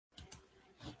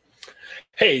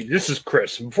Hey, this is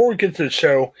Chris. Before we get to the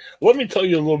show, let me tell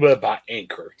you a little bit about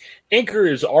Anchor. Anchor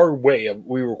is our way of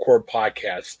we record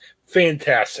podcasts.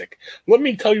 Fantastic. Let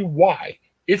me tell you why.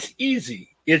 It's easy.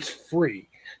 It's free.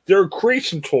 There are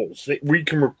creation tools that where you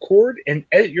can record and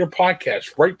edit your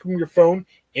podcast right from your phone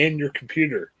and your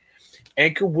computer.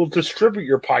 Anchor will distribute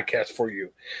your podcast for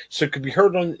you, so it can be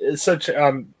heard on such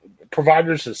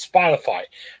providers as Spotify,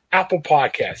 Apple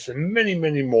Podcasts, and many,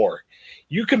 many more.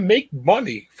 You can make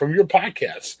money from your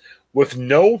podcast with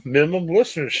no minimum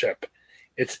listenership.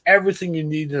 It's everything you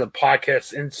need in a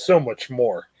podcast and so much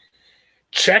more.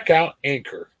 Check out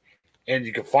Anchor, and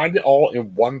you can find it all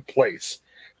in one place.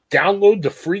 Download the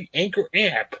free Anchor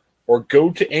app or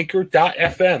go to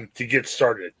anchor.fm to get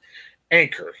started.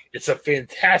 Anchor, it's a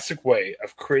fantastic way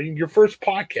of creating your first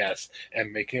podcast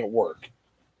and making it work.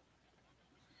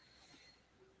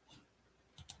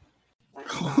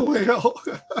 Well,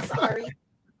 Sorry.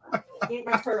 Eat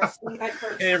my purse.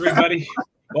 Hey, everybody.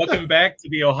 Welcome back to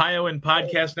the Ohioan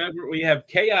Podcast Network. We have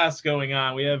chaos going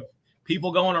on. We have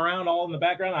people going around all in the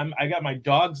background. I got my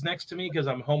dogs next to me because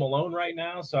I'm home alone right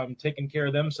now, so I'm taking care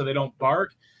of them so they don't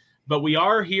bark. But we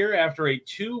are here after a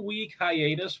 2-week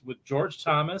hiatus with George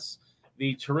Thomas,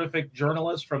 the terrific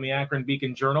journalist from the Akron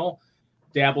Beacon Journal,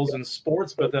 dabbles in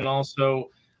sports, but then also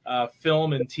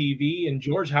film and TV. And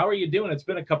George, how are you doing? It's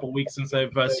been a couple weeks since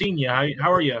I've seen you.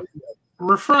 How are you?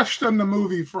 refreshed on the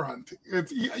movie front.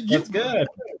 That's good.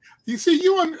 You see,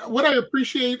 what I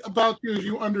appreciate about you is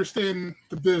you understand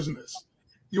the business.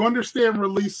 You understand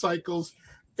release cycles,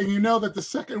 and you know that the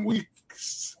second week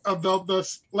of the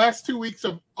last 2 weeks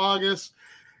of August,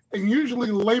 and usually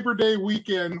Labor Day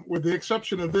weekend, with the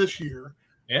exception of this year,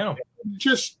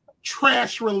 just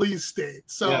trash release date.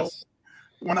 So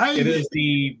it is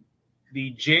the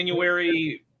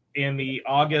January and the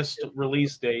August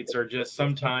release dates are just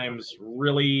sometimes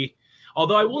really.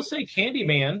 Although I will say,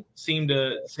 Candyman seemed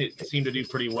to do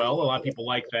pretty well. A lot of people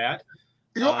like that.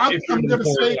 I'm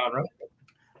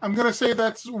going to say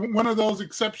that's one of those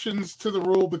exceptions to the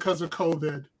rule because of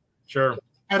COVID. Sure.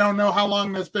 I don't know how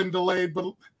long that's been delayed,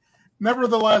 but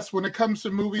nevertheless, when it comes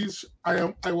to movies,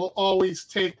 I will always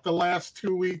take the last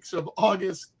 2 weeks of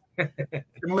August and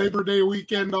Labor Day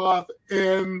weekend off,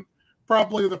 and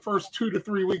probably the first 2 to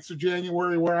 3 weeks of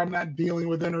January where I'm not dealing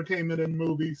with entertainment and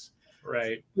movies.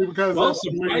 Right. Because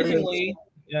surprisingly,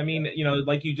 I mean,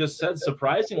 like you just said,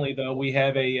 surprisingly though, we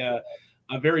have a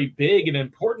very big and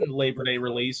important Labor Day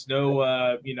release.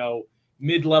 No,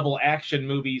 mid-level action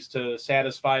movies to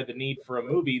satisfy the need for a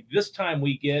movie. This time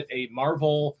we get a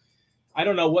Marvel. I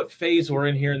don't know what phase we're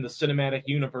in here in the cinematic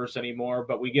universe anymore,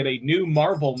 but we get a new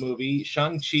Marvel movie,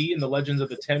 Shang-Chi and the Legends of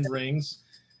the Ten Rings.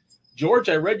 George,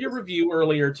 I read your review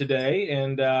earlier today,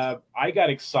 and I got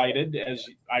excited as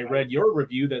I read your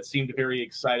review that seemed very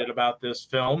excited about this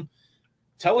film.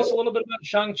 Tell us a little bit about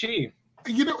Shang-Chi.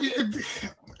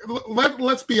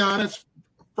 Let's be honest.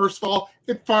 First of all,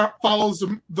 it follows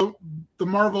the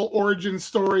Marvel origin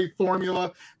story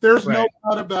formula. There's no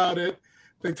doubt about it.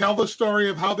 They tell the story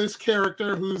of how this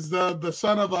character, who's the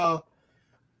son of a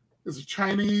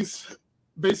Chinese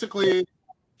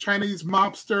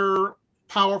mobster,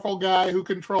 powerful guy who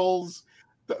controls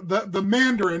the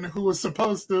Mandarin, who was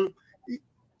supposed to,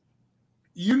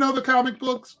 the comic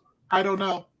books? I don't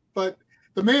know, but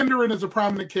the Mandarin is a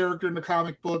prominent character in the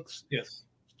comic books. Yes.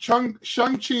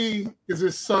 Shang-Chi is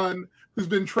his son, who's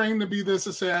been trained to be this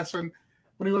assassin.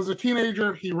 When he was a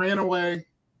teenager, he ran away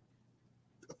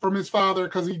from his father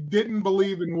because he didn't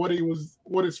believe in what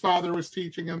his father was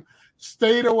teaching him.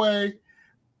 Stayed away.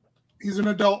 He's an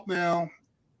adult now.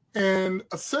 And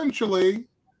essentially,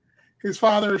 his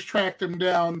father has tracked him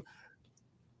down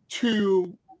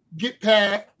to get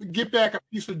back a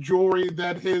piece of jewelry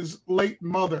that his late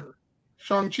mother,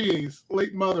 Shang-Chi's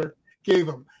late mother, gave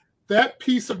him. That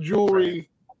piece of jewelry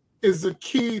is the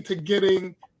key to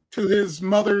getting to his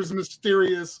mother's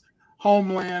mysterious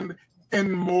homeland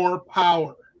and more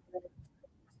power.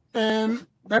 And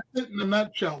that's it in a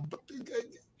nutshell.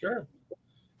 Sure.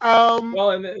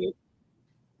 Go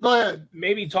ahead.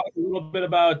 Maybe talk a little bit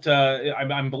about,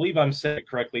 I believe I'm saying it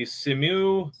correctly,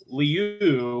 Simu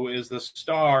Liu is the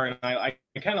star, and I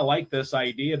kind of like this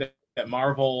idea that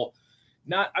Marvel,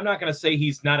 I'm not going to say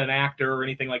he's not an actor or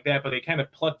anything like that, but they kind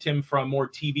of plucked him from more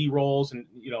TV roles and,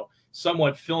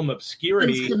 somewhat film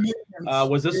obscurity.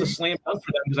 Was this a slam dunk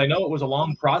for them? Because I know it was a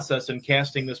long process in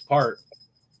casting this part.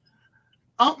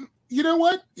 You know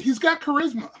what? He's got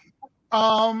charisma.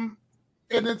 And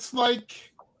it's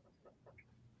like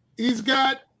he's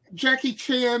got Jackie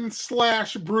Chan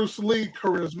 / Bruce Lee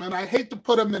charisma. And I hate to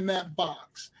put him in that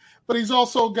box, but he's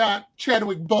also got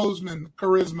Chadwick Boseman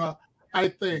charisma, I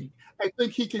think. I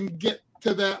think he can get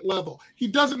to that level. He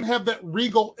doesn't have that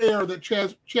regal air that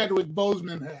Chadwick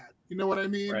Boseman had. You know what I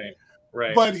mean?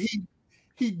 Right. But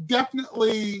he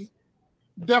definitely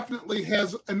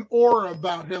has an aura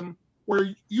about him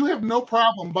where you have no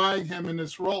problem buying him in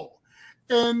this role.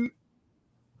 And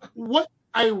what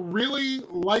I really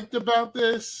liked about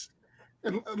this,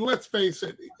 and let's face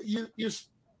it, you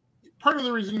part of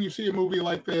the reason you see a movie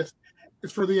like this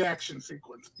is for the action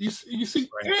sequence. You see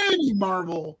any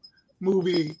Marvel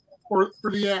movie for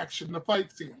the action, the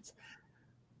fight scenes.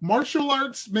 Martial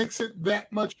arts makes it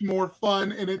that much more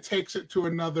fun, and it takes it to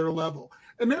another level.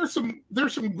 And there's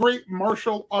some great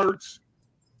martial arts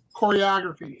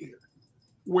choreography here,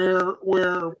 where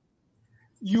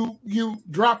you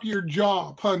drop your jaw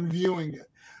upon viewing it.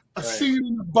 A scene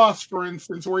in the bus, for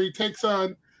instance, where he takes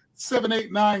on 7,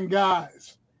 8, 9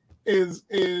 guys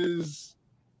is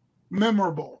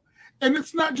memorable. And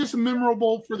it's not just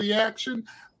memorable for the action,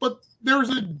 but there's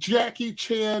a Jackie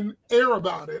Chan air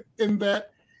about it in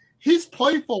that he's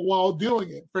playful while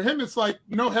doing it. For him, it's like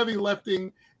no heavy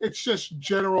lifting. It's just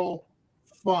general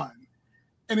fun.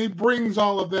 And he brings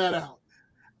all of that out.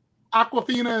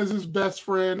 Aquafina is his best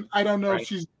friend. I don't know if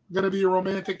she's going to be a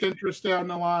romantic interest down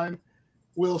the line.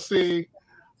 We'll see.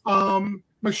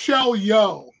 Michelle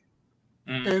Yeoh,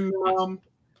 and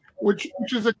which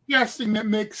is a casting that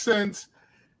makes sense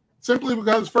simply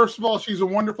because, first of all, she's a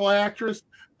wonderful actress,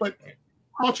 but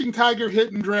Crouching Tiger,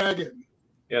 Hidden Dragon.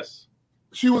 Yes.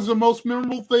 She was the most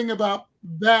memorable thing about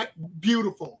that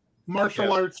beautiful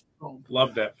martial arts film.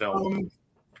 Love that film.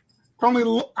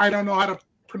 Tony, I don't know how to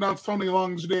pronounce Tony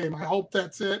Leung's name. I hope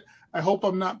that's it. I hope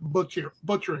I'm not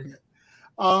butchering it.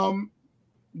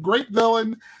 Great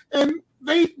villain, and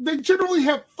they generally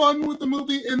have fun with the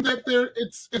movie in that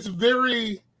it's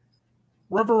very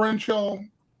referential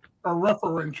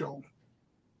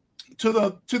to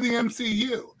the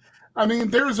MCU. I mean,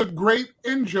 there's a great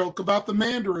in joke about the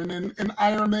Mandarin in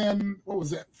Iron Man. What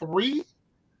was that? 3?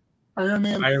 Iron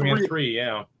Man 3,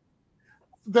 yeah.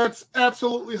 That's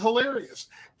absolutely hilarious,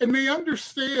 and they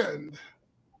understand.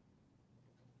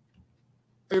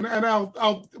 And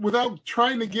I'll without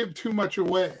trying to give too much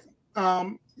away.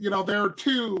 There are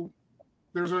two.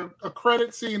 There's a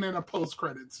credit scene and a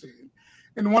post-credit scene,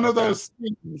 and one of those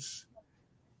scenes,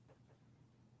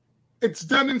 it's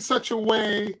done in such a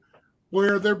way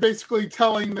where they're basically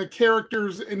telling the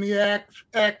characters and the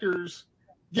actors,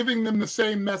 giving them the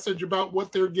same message about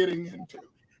what they're getting into,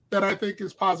 that I think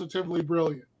is positively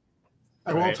brilliant.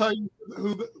 I won't tell you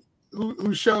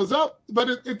who shows up, but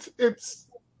it's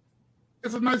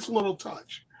a nice little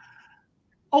touch.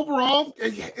 Overall,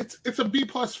 it's a B+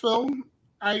 film.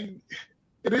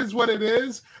 It is what it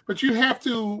is, but you have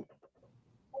to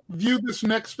view this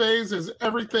next phase as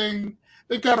everything.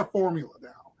 They've got a formula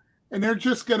now, and they're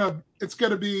just it's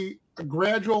gonna be a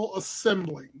gradual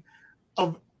assembling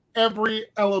of every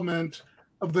element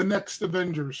of the next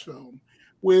Avengers film,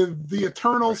 with the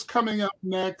Eternals coming up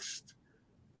next.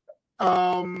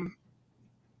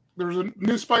 There's a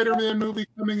new Spider-Man movie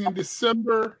coming in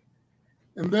December,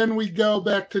 and then we go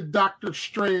back to Doctor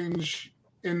Strange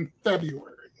in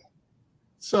February.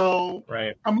 So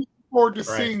I'm looking forward to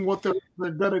seeing what they're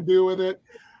going to do with it.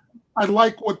 I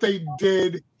like what they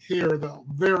did here, though,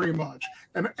 very much.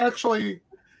 And actually,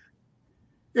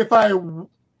 if I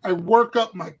work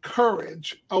up my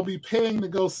courage, I'll be paying to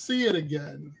go see it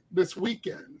again this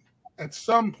weekend at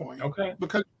some point. Okay.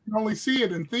 Because you can only see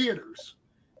it in theaters.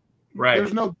 Right.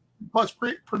 There's no plus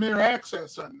premiere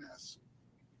access on this.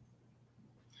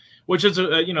 Which is,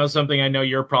 something I know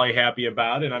you're probably happy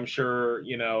about, and I'm sure,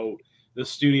 the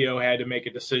studio had to make a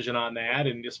decision on that,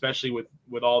 and especially with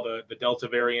all the Delta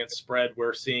variant spread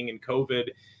we're seeing in COVID,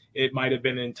 it might have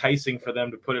been enticing for them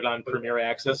to put it on premiere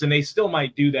access, and they still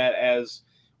might do that as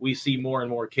we see more and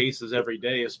more cases every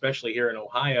day, especially here in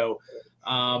Ohio.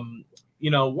 One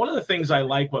of the things I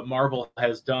like what Marvel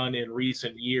has done in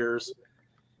recent years,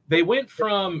 they went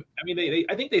from,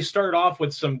 I think they started off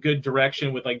with some good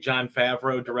direction with like Jon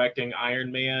Favreau directing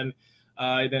Iron Man.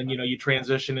 Then, you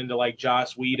transition into like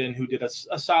Joss Whedon, who did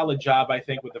a solid job, I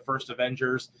think, with the first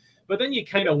Avengers. But then you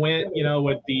kind of went,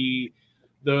 with the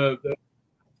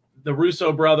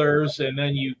Russo brothers, and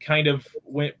then you kind of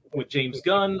went with James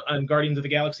Gunn on Guardians of the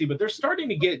Galaxy. But they're starting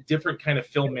to get different kind of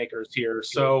filmmakers here.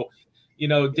 So,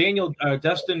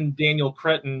 Destin Daniel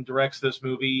Cretton directs this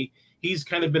movie. He's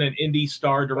kind of been an indie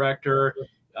star director.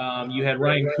 You had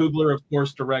Ryan Coogler, of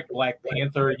course, direct Black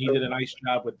Panther. He did a nice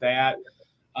job with that.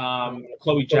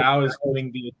 Chloe Zhao is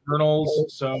doing the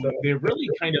Eternals. So they're really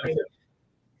kind of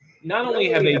not only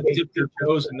have they dipped their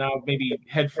toes and now maybe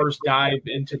head first dive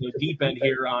into the deep end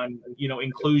here on,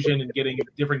 inclusion and getting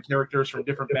different characters from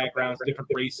different backgrounds, different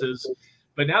races,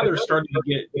 but now they're starting to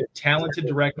get talented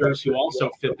directors who also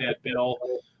fit that bill.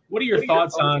 What are your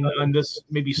thoughts on this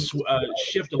maybe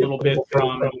shift a little bit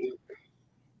from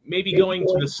maybe going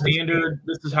to the standard,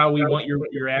 this is how we want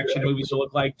your action movies to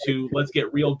look like, to let's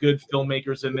get real good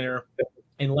filmmakers in there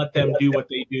and let them do what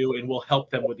they do and we'll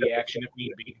help them with the action if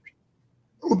need be?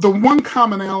 The one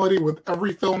commonality with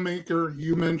every filmmaker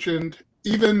you mentioned,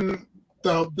 even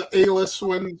the A-list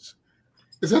ones,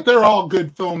 is that they're all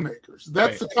good filmmakers.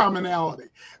 That's the commonality.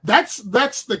 That's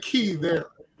the key there.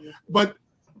 But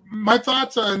my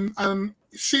thoughts on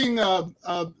seeing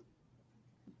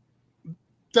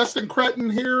Destin Cretton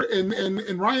here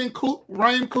and Ryan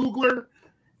Coogler,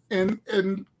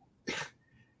 and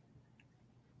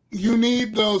you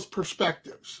need those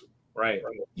perspectives. Right.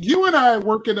 You and I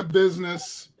work in a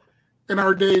business in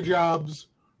our day jobs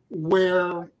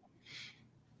where,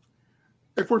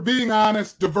 if we're being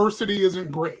honest, diversity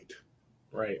isn't great.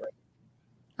 Right.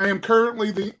 I am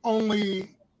currently the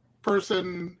only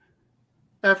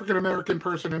African American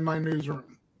person in my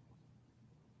newsroom.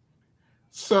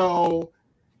 So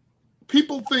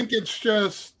people think it's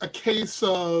just a case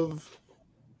of,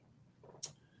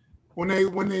 when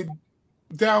they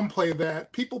downplay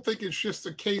that, people think it's just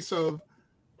a case of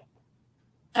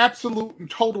absolute and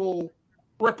total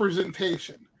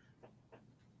representation.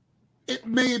 It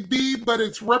may be, but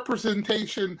it's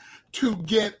representation to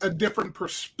get a different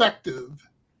perspective,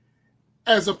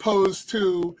 as opposed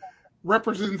to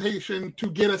representation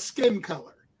to get a skin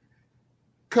color.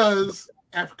 Because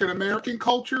African American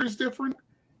culture is different,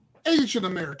 Asian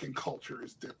American culture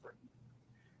is different.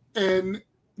 And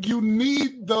you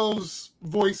need those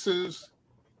voices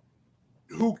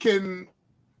who can,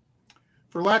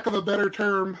 for lack of a better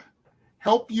term,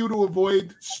 help you to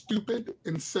avoid stupid,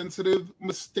 insensitive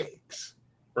mistakes.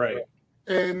 Right.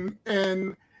 And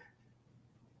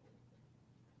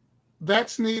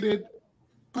that's needed,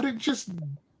 but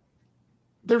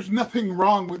there's nothing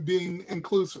wrong with being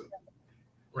inclusive.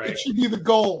 Right. It should be the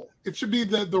goal. It should be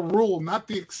the rule, not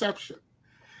the exception.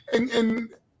 And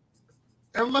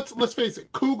let's face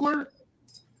it, Coogler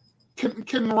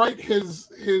can write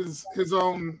his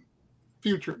own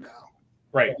future now.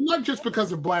 Right. Not just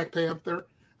because of Black Panther.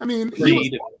 I mean,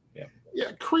 Creed.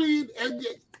 Creed,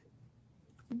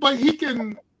 but he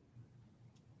can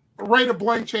write a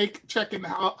blank check in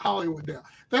Hollywood now.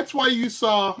 That's why you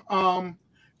saw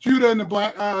Judas and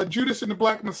the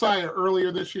Black Messiah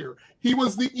earlier this year. He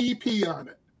was the EP on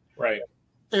it. Right.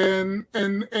 And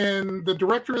the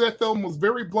director of that film was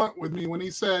very blunt with me when he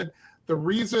said the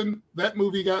reason that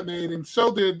movie got made, and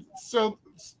so did the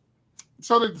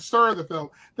star of the film,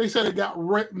 they said it got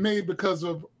made because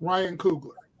of Ryan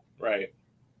Coogler. Right.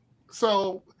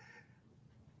 So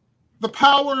the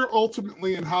power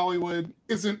ultimately in Hollywood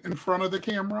isn't in front of the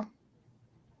camera.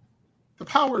 The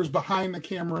power is behind the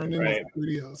camera and in the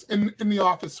studios, in the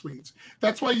office suites.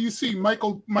 That's why you see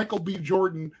Michael B.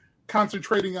 Jordan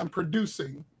concentrating on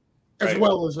producing as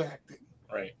well as acting.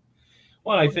 Right.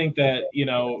 Well, I think that,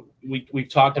 we've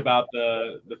talked about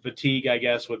the fatigue, I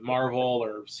guess, with Marvel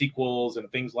or sequels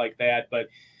and things like that. But,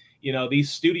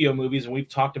 these studio movies, and we've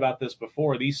talked about this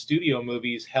before, these studio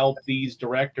movies help these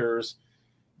directors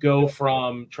go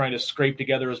from trying to scrape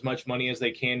together as much money as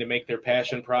they can to make their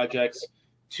passion projects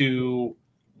to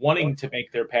wanting to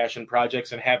make their passion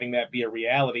projects and having that be a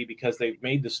reality because they've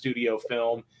made the studio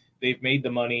film, they've made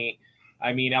the money.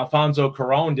 I mean, Alfonso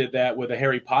Cuarón did that with a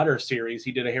Harry Potter series.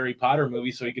 He did a Harry Potter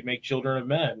movie so he could make Children of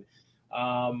Men.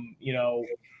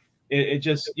 It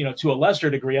just, to a lesser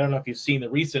degree, I don't know if you've seen the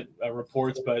recent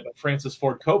reports, but Francis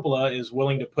Ford Coppola is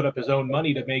willing to put up his own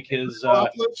money to make his,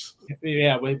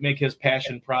 make his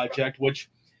passion project, which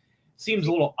seems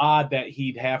a little odd that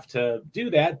he'd have to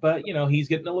do that. But, he's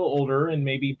getting a little older and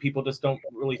maybe people just don't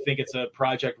really think it's a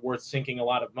project worth sinking a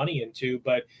lot of money into.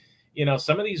 But,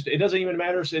 some of these, it doesn't even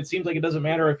matter. It seems like it doesn't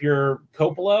matter if you're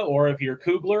Coppola or if you're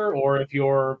Coogler or if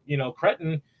you're,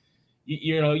 Cretton.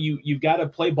 You've got to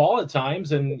play ball at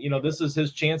times. And, this is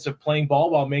his chance of playing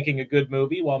ball while making a good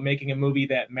movie, while making a movie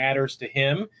that matters to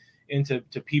him and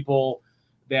to people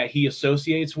that he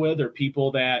associates with or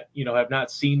people that, have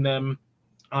not seen them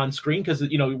on screen. Because,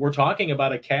 we're talking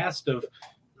about a cast of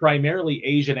primarily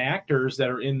Asian actors that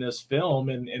are in this film.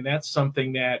 And that's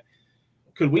something that,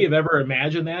 could we have ever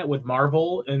imagined that with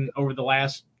Marvel and over the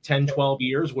last 10, 12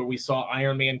 years where we saw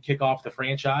Iron Man kick off the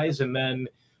franchise and then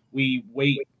we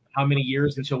wait how many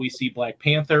years until we see Black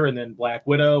Panther and then Black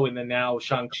Widow and then now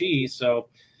Shang-Chi. So,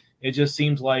 It just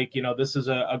seems like, this is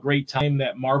a great time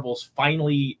that Marvel's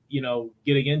finally,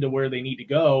 getting into where they need to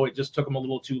go. It just took them a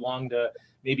little too long to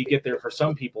maybe get there for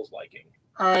some people's liking.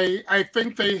 I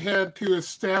think they had to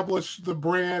establish the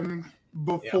brand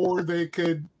before they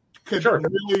could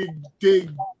really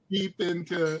dig deep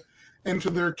into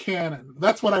their canon.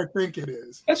 That's what I think it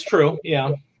is. That's true.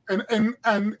 Yeah. And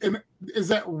is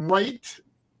that right?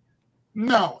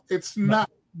 No, it's not.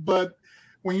 But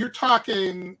when you're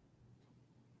talking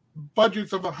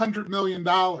budgets of $100 million,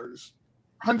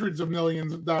 hundreds of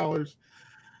millions of dollars,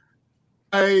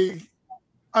 I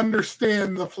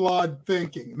understand the flawed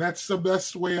thinking. That's the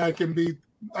best way I can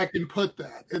put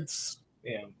that.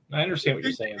 I understand what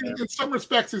you're saying there. In some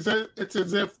respects, it's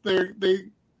as if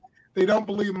they don't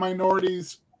believe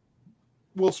minorities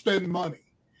will spend money,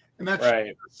 and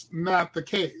that's not the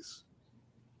case.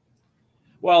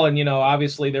 Well, and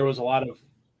obviously there was a lot of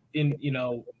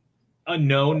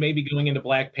unknown maybe going into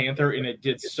Black Panther, and it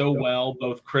did so well,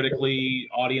 both critically,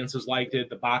 audiences liked it,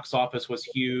 the box office was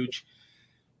huge.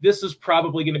 This is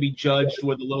probably going to be judged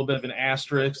with a little bit of an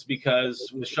asterisk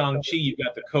because with Shang-Chi, you've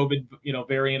got the COVID,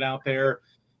 variant out there.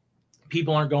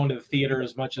 People aren't going to the theater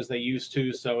as much as they used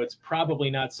to, so it's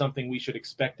probably not something we should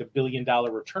expect $1 billion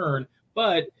return.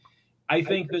 But I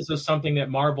think this is something that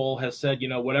Marvel has said,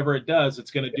 whatever it does, it's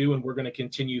going to do, and we're going to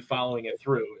continue following it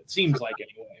through. It seems like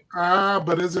anyway.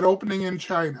 But is it opening in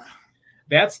China?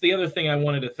 That's the other thing I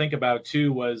wanted to think about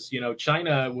too. Was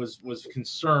China was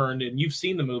concerned, and you've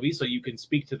seen the movie, so you can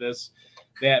speak to this.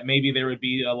 That maybe there would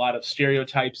be a lot of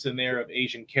stereotypes in there of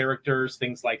Asian characters,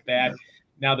 things like that.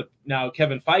 Now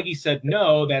Kevin Feige said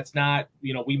no, that's not.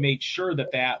 We made sure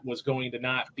that was going to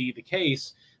not be the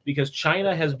case because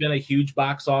China has been a huge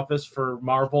box office for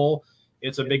Marvel.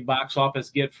 It's a big box office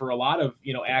get for a lot of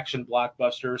action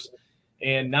blockbusters.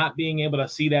 And not being able to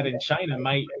see that in China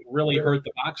might really hurt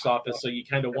the box office. So you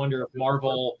kind of wonder if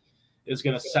Marvel is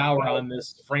going to sour on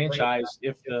this franchise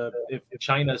if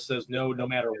China says no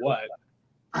matter what.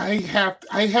 I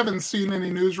haven't seen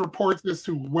any news reports as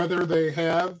to whether they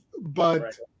have,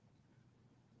 but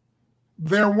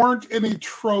there weren't any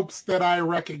tropes that I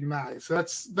recognize.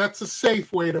 That's a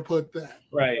safe way to put that.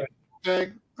 Right.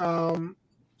 Okay.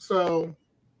 So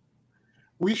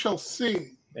we shall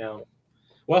see. Yeah.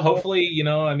 Well, hopefully,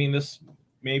 this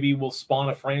maybe will spawn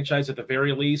a franchise at the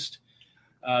very least.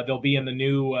 They'll be in the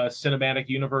new cinematic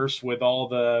universe with all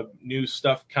the new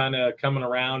stuff kind of coming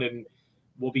around, and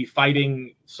we'll be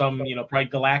fighting some, probably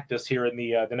Galactus here in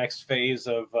the next phase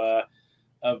of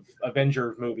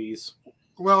Avenger movies.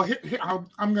 Well,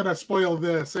 I'm going to spoil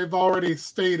this. They've already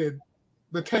stated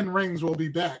the 10 Rings will be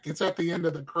back. It's at the end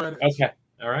of the credits. Okay,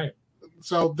 all right.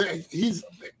 So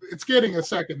it's getting a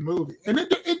second movie, and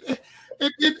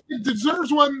it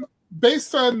deserves one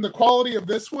based on the quality of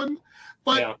this one,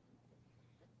 but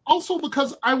also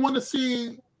because I want to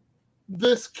see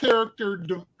this character,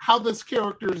 how this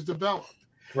character is developed.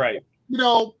 Right.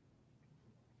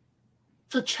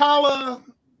 T'Challa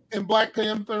in Black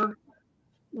Panther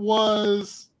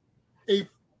was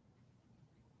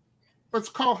let's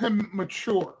call him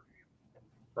mature.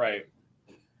 Right.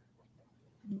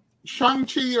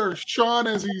 Shang-Chi, or Sean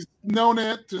as he's known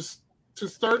it to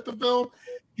start the film,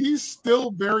 he's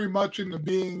still very much into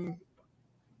being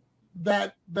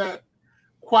that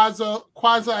quasi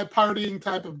partying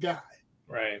type of guy.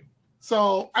 Right.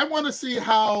 So I want to see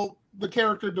how the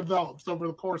character develops over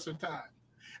the course of time.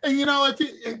 And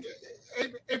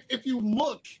if you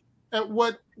look at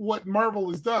what Marvel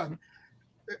has done,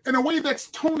 in a way that's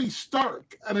Tony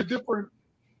Stark in a different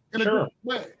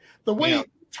way. The way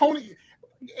Tony,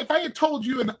 if I had told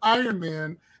you in Iron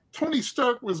Man, Tony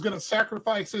Stark was going to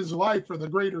sacrifice his life for the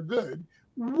greater good,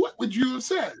 what would you have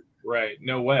said? Right.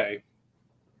 No way.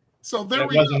 So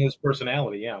that wasn't his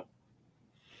personality. Yeah.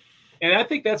 And I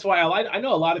think that's why I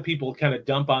know a lot of people kind of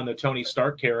dump on the Tony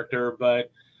Stark character,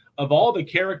 but of all the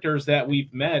characters that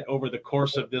we've met over the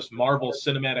course of this Marvel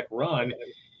cinematic run,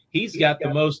 he's got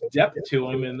the most depth to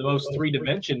him and the most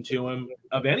 3-dimension to him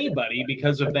of anybody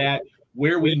because of that,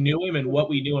 where we knew him and what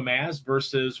we knew him as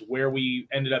versus where we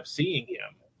ended up seeing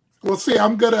him. Well, see,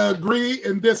 I'm going to agree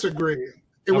and disagree.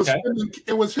 It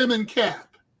was him and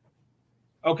Cap.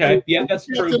 Okay, yeah, that's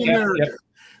true. Captain America.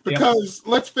 Because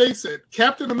let's face it,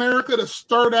 Captain America to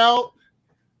start out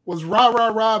was rah, rah,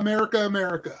 rah, America,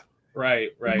 America. Right.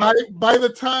 By the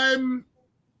time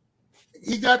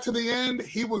he got to the end,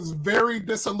 he was very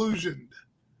disillusioned.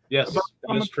 Yes, about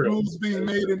how much moves being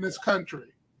made in this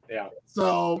country. Yeah.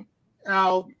 So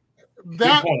now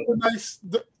that was a nice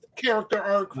character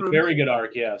arc. Very good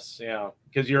arc, yes. Yeah.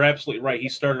 Because you're absolutely right. He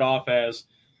started off as,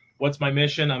 what's my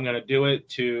mission? I'm going to do it,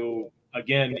 to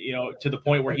again, to the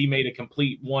point where he made a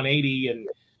complete 180 and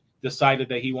decided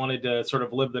that he wanted to sort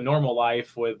of live the normal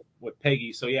life with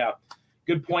Peggy. So yeah,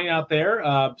 good point out there.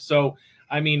 So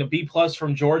I mean, a B+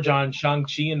 from George on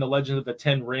Shang-Chi and the Legend of the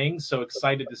Ten Rings. So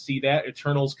excited to see that.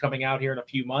 Eternals coming out here in a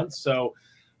few months. So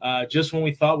just when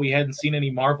we thought we hadn't seen any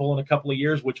Marvel in a couple of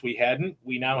years, which we hadn't,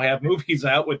 we now have movies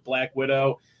out with Black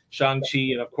Widow, Shang-Chi,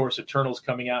 and of course Eternals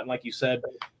coming out. And like you said,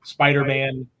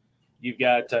 Spider-Man. You've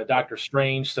got Doctor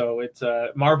Strange. So it's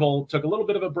Marvel took a little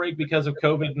bit of a break because of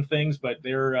COVID and things, but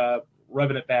they're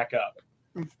revving it back up.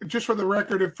 Just for the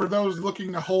record, if for those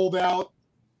looking to hold out,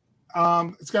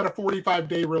 it's got a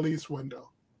 45-day release window.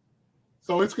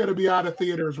 So it's going to be out of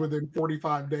theaters within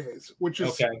 45 days, which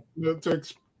is okay. To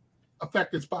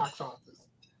affect its box office.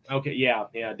 Okay,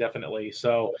 yeah, definitely.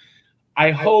 So I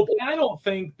hope, and I don't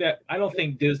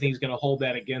think Disney's going to hold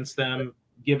that against them,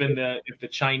 given that if the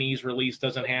Chinese release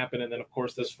doesn't happen, and then of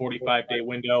course this 45-day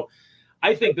window.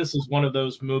 I think this is one of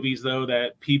those movies, though,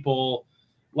 that people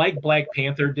like Black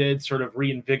Panther did sort of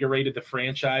reinvigorated the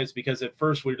franchise, because at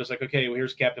first we were just like, okay, well,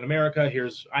 here's Captain America,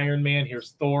 here's Iron Man,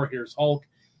 here's Thor, here's Hulk,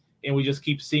 and we just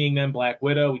keep seeing them. Black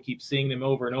Widow, we keep seeing them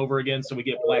over and over again. So we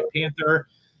get Black Panther,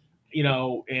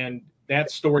 and that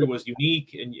story was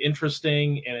unique and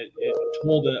interesting, and it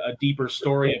told a deeper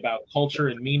story about culture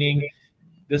and meaning.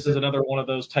 This is another one of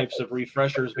those types of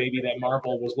refreshers maybe that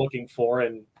Marvel was looking for,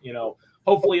 and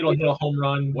hopefully it'll hit a home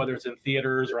run, whether it's in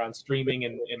theaters or on streaming,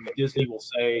 and Disney will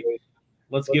say,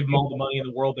 let's give them all the money in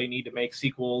the world they need to make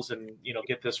sequels and,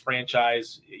 get this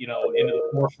franchise, into the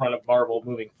forefront of Marvel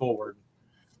moving forward.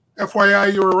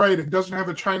 FYI, you were right. It doesn't have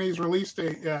a Chinese release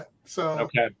date yet. So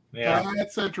okay, yeah,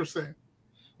 that's interesting.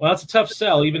 Well, that's a tough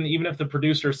sell. Even if the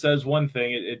producer says one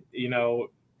thing,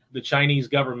 the Chinese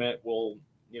government will,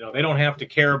 they don't have to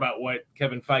care about what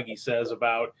Kevin Feige says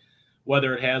about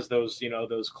whether it has those,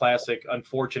 those classic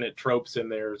unfortunate tropes in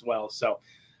there as well. So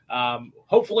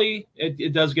hopefully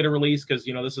it does get a release, because,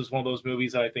 this is one of those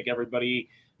movies that I think everybody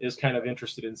is kind of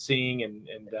interested in seeing,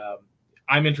 and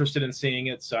I'm interested in seeing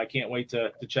it. So I can't wait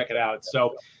to check it out.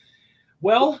 So,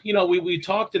 well, we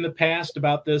talked in the past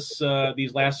about this,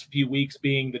 these last few weeks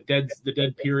being the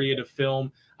dead period of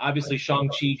film. Obviously,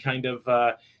 Shang-Chi kind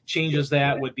of changes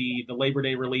that with the Labor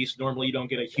Day release. Normally you don't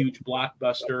get a huge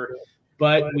blockbuster,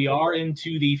 but we are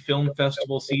into the film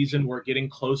festival season. We're getting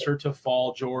closer to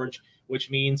fall, George, which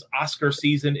means Oscar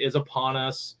season is upon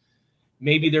us.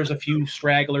 Maybe there's a few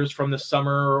stragglers from the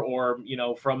summer or,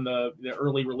 from the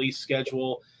early release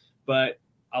schedule, but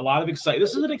a lot of excitement.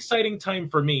 This is an exciting time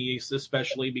for me,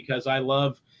 especially because I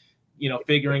love,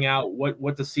 figuring out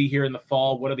what to see here in the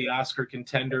fall. What are the Oscar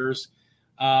contenders?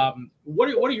 What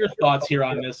are your thoughts here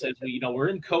on this? As we're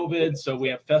in COVID, so we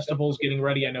have festivals getting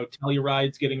ready. I know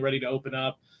Telluride's getting ready to open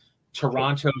up.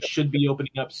 Toronto should be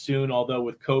opening up soon, although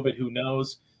with COVID, who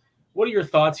knows? What are your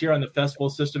thoughts here on the festival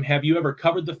system? Have you ever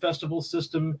covered the festival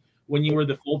system when you were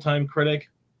the full-time critic?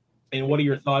 And what are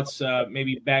your thoughts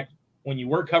maybe back when you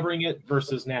were covering it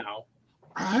versus now?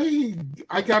 I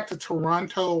got to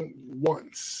Toronto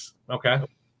once. Okay.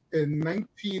 In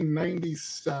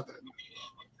 1997.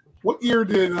 What year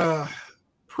did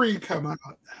Pre come out?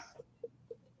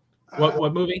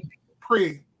 What movie?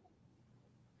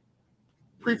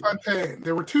 Prefontaine.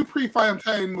 There were 2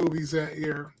 Prefontaine movies that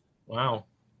year. Wow.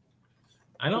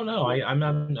 I don't know.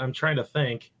 I'm trying to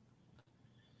think.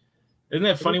 Isn't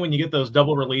that funny when you get those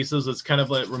double releases? It's kind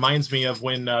of it reminds me of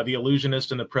when The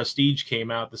Illusionist and The Prestige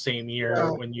came out the same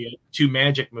year. When you had 2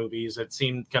 magic movies, it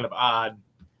seemed kind of odd.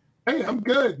 Hey, I'm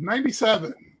good.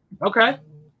 97. Okay.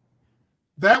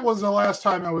 That was the last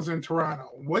time I was in Toronto.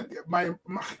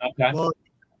 Okay. Look,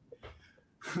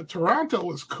 Toronto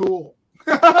was cool.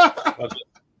 That's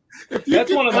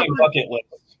one of my bucket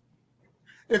lists.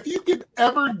 If you could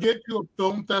ever get to a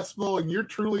film festival and you're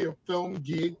truly a film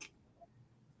geek,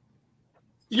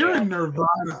 you're in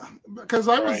nirvana. Because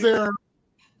I was there.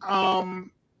 I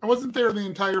wasn't there the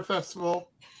entire festival.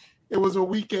 It was a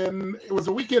weekend. It was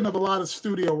a weekend of a lot of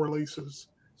studio releases.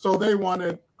 So they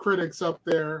wanted critics up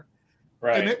there.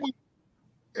 Right.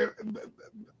 And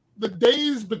the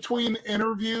days between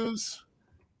interviews,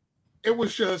 it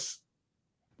was just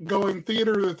going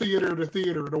theater to theater to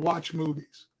theater to watch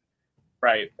movies.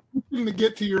 Right. To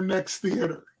get to your next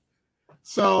theater.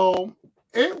 So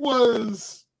it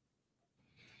was,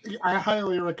 I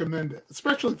highly recommend it,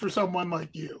 especially for someone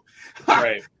like you.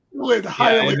 Right. Would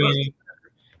highly recommend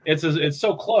it. It's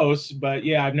so close, but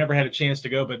yeah, I've never had a chance to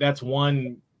go, but that's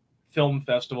one film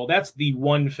festival. That's the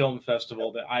one film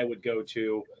festival that I would go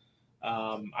to.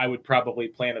 I would probably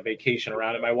plan a vacation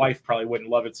around it. My wife probably wouldn't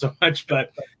love it so much,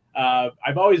 but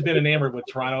I've always been enamored with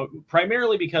Toronto,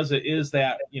 primarily because it is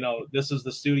that, this is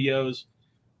the studios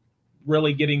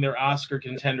really getting their Oscar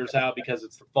contenders out because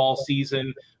it's the fall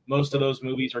season. Most of those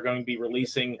movies are going to be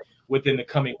releasing within the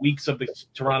coming weeks of the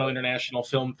Toronto International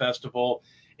Film Festival.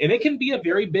 And it can be a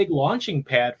very big launching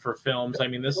pad for films. I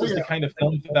mean, this is the kind of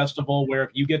film festival where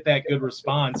if you get that good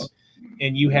response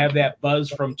and you have that buzz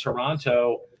from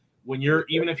Toronto,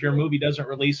 even if your movie doesn't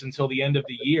release until the end of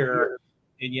the year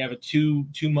and you have a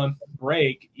two-month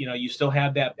break, you still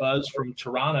have that buzz from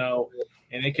Toronto,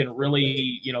 and it can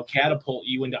really, catapult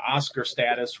you into Oscar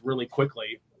status really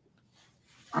quickly.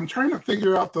 I'm trying to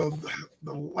figure out the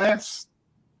last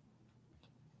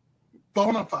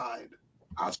bona fide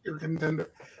Oscar contender.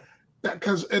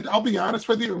 Because I'll be honest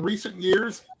with you, in recent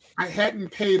years, I hadn't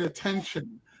paid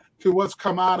attention to what's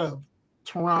come out of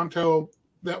Toronto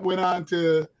that went on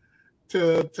to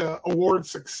award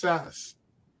success.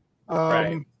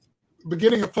 Right.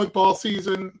 Beginning of football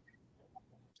season,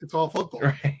 it's all football.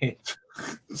 Right.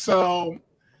 So,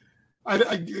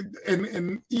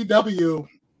 and EW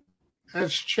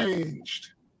has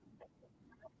changed.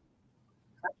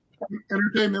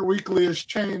 Entertainment Weekly has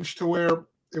changed to where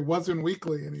it wasn't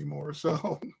weekly anymore.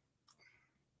 So,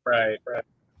 right.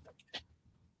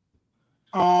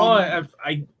 I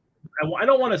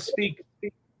don't want to speak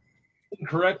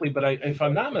incorrectly, but if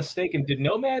I'm not mistaken, did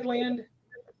Nomadland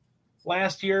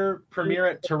last year premiere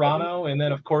at Toronto and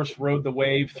then, of course, rode the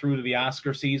wave through to the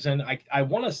Oscar season? I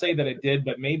want to say that it did,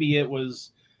 but maybe it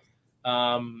was.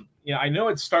 I know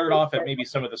it started off at maybe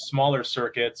some of the smaller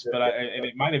circuits, but and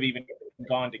it might have even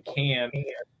gone to Cannes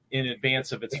in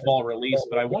advance of its fall release.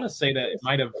 But I want to say that it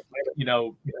might have,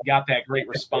 got that great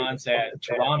response at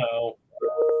Toronto.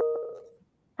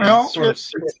 Well, sort of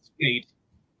state.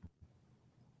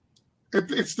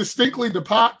 It's distinctly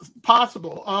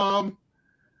possible.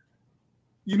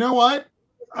 You know what?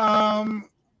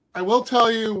 I will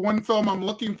tell you one film I'm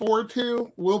looking forward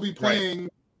to will be playing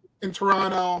in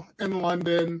Toronto and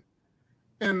London,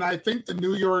 and I think the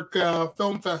New York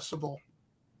Film Festival.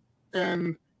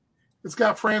 And it's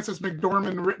got Frances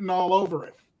McDormand written all over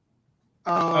it.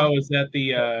 Is that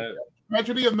the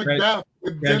Tragedy of Macbeth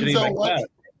with Denzel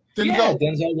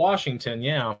Washington?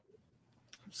 Yeah.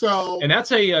 So, and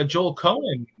that's a Joel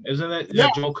Cohen, isn't it? Yeah,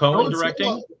 Joel Cohen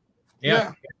directing.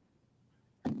 Yeah.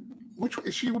 Which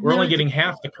is she? We're only getting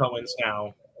half the Coens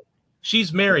now.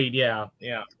 She's married. Yeah.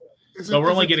 So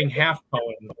we're only getting half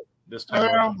Cohen this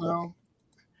time. Well,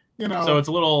 So it's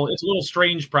a little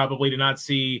strange probably to not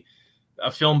see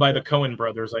a film by the Coen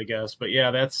brothers, I guess. But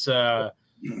yeah, that's that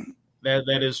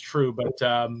is true. But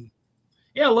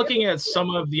looking at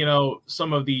some of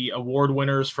the award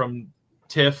winners from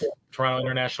TIFF, Toronto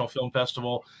International Film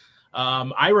Festival.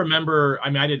 I remember,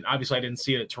 I didn't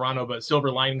see it at Toronto, but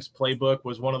Silver Linings Playbook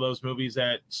was one of those movies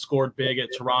that scored big at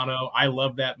Toronto. I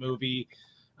love that movie.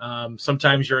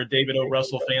 Sometimes you're a David O.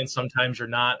 Russell fan, sometimes you're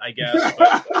not, I guess.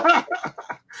 But,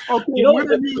 when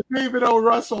are you a David O.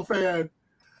 Russell fan?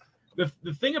 The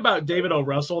thing about David O.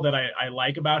 Russell that I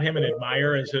like about him and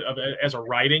admire as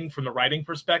a from the writing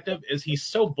perspective is he's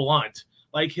so blunt.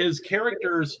 Like his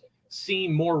characters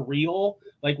seem more real.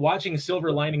 Like watching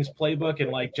Silver Linings Playbook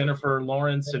and like Jennifer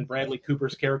Lawrence and Bradley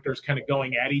Cooper's characters kind of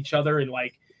going at each other and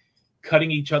like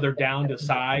cutting each other down to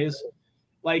size.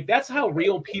 Like that's how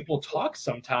real people talk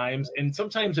sometimes. And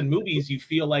sometimes in movies you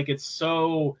feel like it's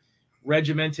so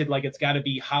regimented, like it's got to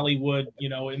be Hollywood,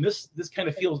 and this kind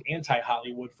of feels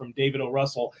anti-Hollywood from David O.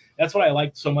 Russell. That's what I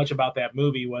liked so much about that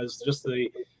movie was just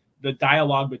the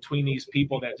dialogue between these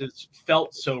people that just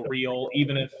felt so real,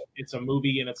 even if it's a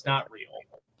movie and it's not real.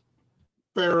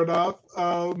 Fair enough.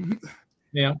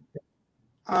 Yeah.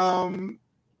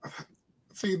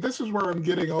 See, this is where I'm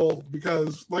getting old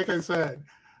because, like I said,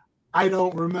 I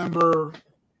don't remember.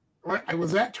 I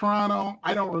was at Toronto.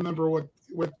 I don't remember what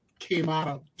came out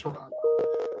of Toronto.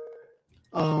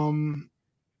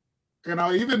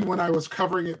 Even when I was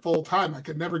covering it full time, I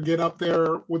could never get up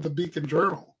there with the Beacon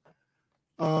Journal.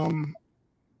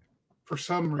 For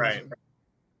some reason. Right.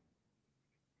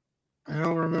 I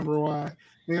don't remember why.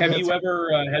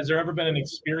 Has there ever been an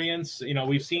experience,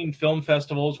 we've seen film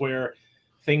festivals where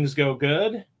things go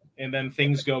good and then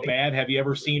things go bad. Have you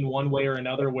ever seen one way or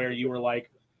another where you were like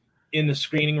in the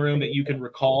screening room that you can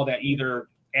recall that either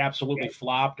absolutely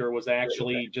flopped or was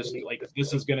actually just like,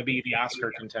 this is going to be the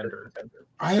Oscar contender?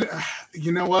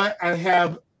 You know what?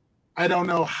 I don't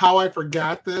know how I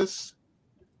forgot this.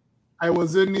 I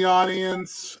was in the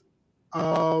audience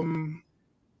at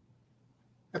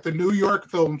the New York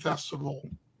Film Festival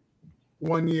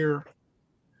one year,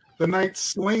 the night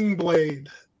Sling Blade.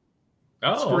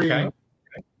 Oh, okay.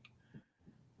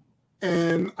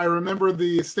 And I remember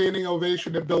the standing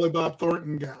ovation that Billy Bob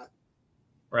Thornton got.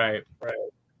 Right.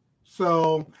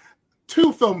 So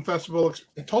 2 film festival.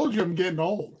 I told you I'm getting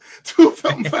old. 2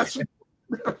 film festival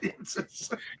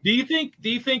experiences. Do you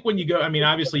think when you go, I mean,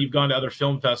 obviously you've gone to other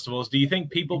film festivals, do you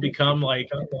think people become like,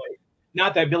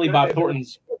 not that Billy Bob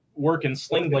Thornton's work in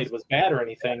Sling Blade was bad or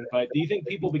anything, but do you think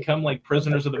people become like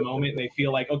prisoners of the moment and they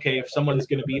feel like, okay, if someone's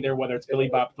going to be there, whether it's Billy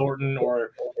Bob Thornton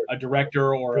or a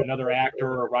director or another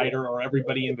actor or a writer or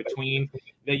everybody in between,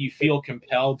 that you feel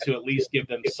compelled to at least give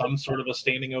them some sort of a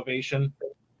standing ovation?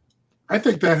 I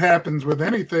think that happens with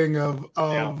anything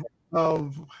Yeah.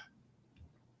 of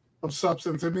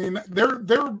substance. I mean, there've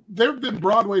been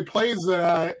Broadway plays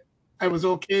that I was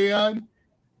okay on.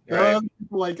 Right.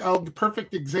 Like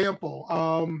perfect example,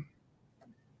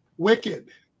 Wicked.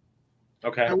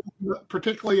 Okay. I wasn't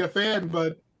particularly a fan,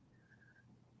 but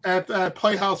at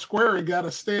Playhouse Square, it got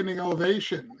a standing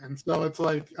ovation, and so it's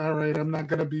like, all right, I'm not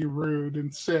going to be rude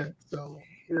and sit. So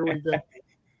here we go.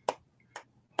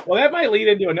 Well, that might lead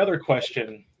into another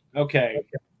question. Okay.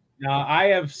 Now, I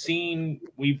have seen,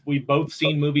 we've both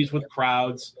seen movies with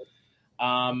crowds.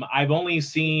 I've only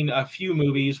seen a few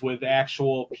movies with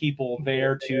actual people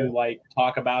there to like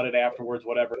talk about it afterwards,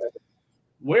 whatever.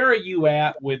 Where are you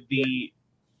at with the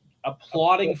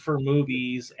applauding for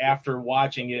movies after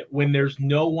watching it when there's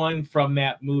no one from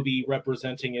that movie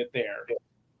representing it there?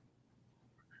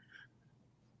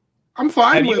 I'm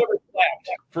fine Have with. you ever clapped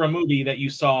for a movie that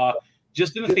you saw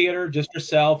just in the theater, just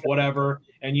yourself, whatever,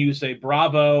 and you say,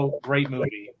 bravo, great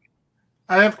movie?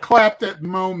 I have clapped at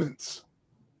moments.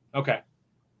 Okay.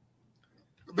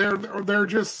 There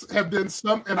just have been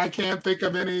some, and I can't think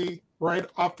of any right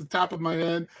off the top of my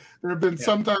head. There have been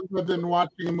sometimes I've been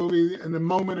watching a movie and the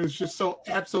moment is just so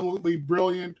absolutely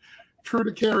brilliant, true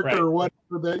to character Right. or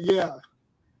whatever that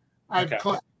I've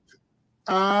clapped.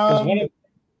 Because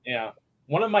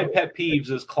one of my pet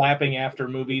peeves is clapping after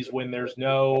movies when there's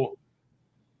no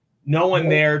one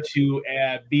there to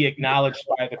be acknowledged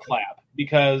by the clap,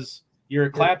 because you're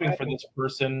clapping for this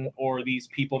person or these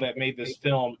people that made this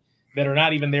film that are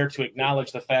not even there to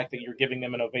acknowledge the fact that you're giving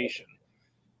them an ovation.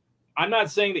 I'm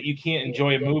not saying that you can't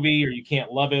enjoy a movie or you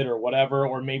can't love it or whatever,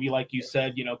 or maybe like you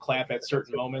said, clap at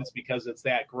certain moments because it's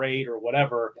that great or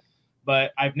whatever.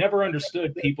 But I've never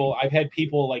understood people. I've had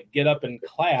people like get up and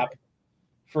clap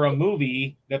for a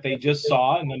movie that they just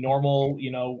saw in the normal,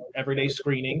 everyday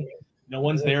screening. No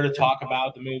one's there to talk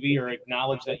about the movie or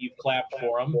acknowledge that you've clapped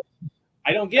for them.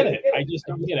 I don't get it. I just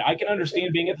don't get it. I can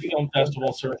understand being at the film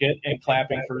festival circuit and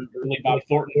clapping for Billy Bob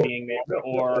Thornton being there,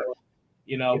 or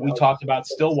we talked about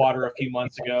Stillwater a few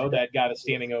months ago that got a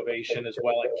standing ovation as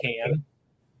well at Cannes.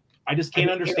 I just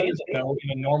can't understand it though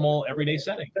in a normal everyday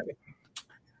setting.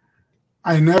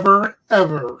 I never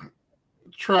ever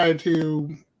try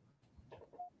to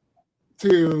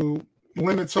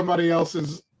limit somebody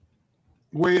else's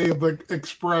way of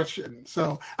expression.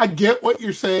 So I get what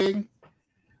you're saying,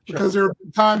 because there have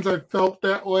been times I've felt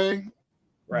that way.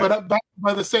 Right. But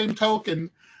by the same token,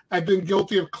 I've been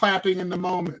guilty of clapping in the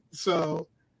moment. So,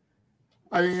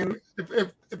 I mean,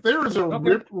 if there is a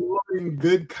rip-roaring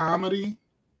good comedy,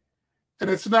 and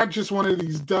it's not just one of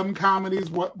these dumb comedies,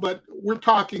 but we're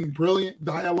talking brilliant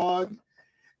dialogue,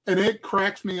 and it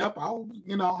cracks me up, I'll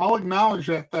acknowledge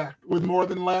that fact with more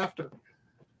than laughter.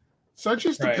 So it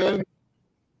just depends.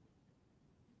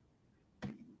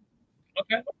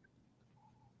 Okay.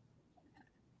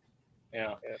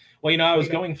 Yeah. Well, I was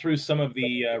going through some of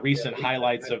the recent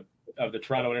highlights of the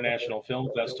Toronto International Film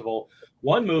Festival.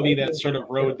 One movie that sort of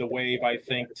rode the wave, I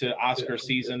think, to Oscar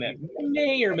season that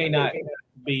may or may not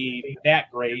be that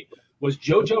great was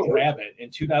Jojo Rabbit in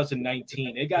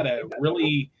 2019. It got a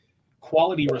really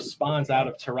quality response out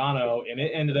of Toronto, and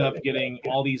it ended up getting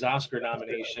all these Oscar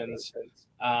nominations.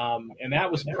 And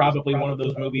that was probably one of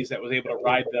those movies that was able to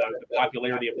ride the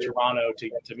popularity of Toronto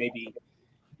to maybe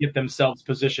get themselves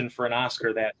positioned for an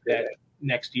Oscar that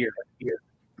next year.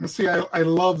 See, I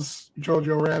love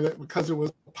Jojo Rabbit because it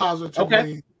was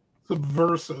positively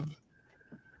subversive.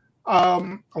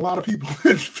 A lot of people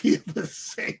didn't feel the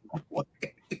same way,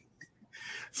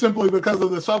 simply because of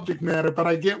the subject matter. But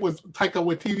I get what Taika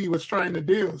Waititi was trying to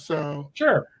do. So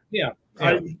sure, yeah.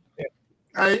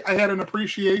 I had an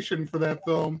appreciation for that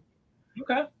film.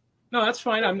 Okay, no, that's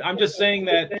fine. I'm just saying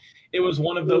that it was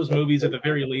one of those movies, at the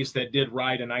very least, that did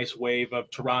ride a nice wave of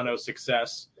Toronto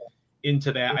success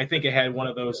into that. I think it had one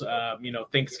of those,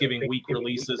 Thanksgiving week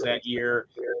releases that year.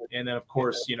 And then, of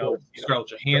course,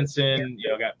 Scarlett Johansson,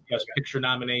 got Best Picture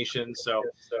nominations. So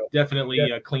definitely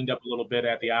cleaned up a little bit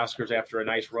at the Oscars after a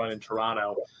nice run in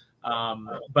Toronto.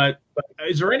 But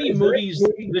is there any movies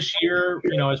this year,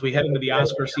 as we head into the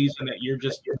Oscar season, that you're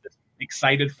just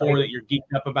excited for that you're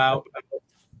geeked up about?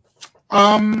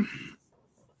 I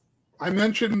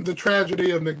mentioned the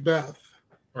tragedy of Macbeth.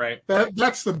 Right.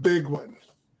 That's the big one.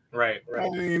 Right. I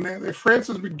mean,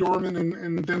 Frances McDormand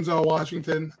and Denzel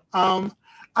Washington.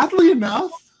 Oddly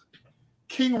enough,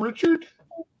 King Richard.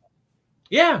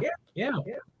 Yeah.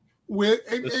 With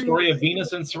The story of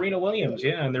Venus and Serena Williams,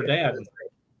 and their dad.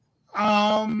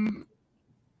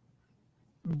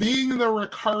 Being the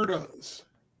Ricardos.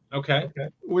 Okay.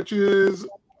 Which is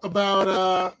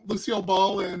about Lucille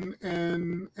Ball and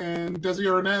Desi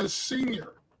Arnaz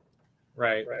Sr.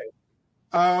 Right.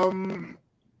 Halle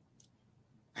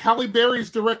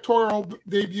Berry's directorial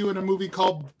debut in a movie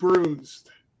called Bruised.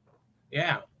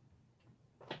 Yeah.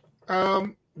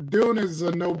 Dune is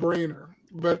a no-brainer,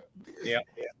 but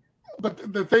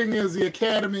But the thing is, the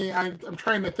Academy. I'm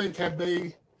trying to think. Have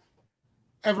they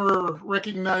ever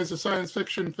recognized a science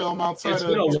fiction film outside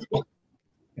of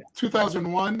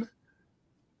 2001?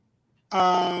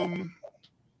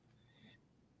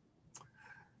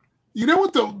 You know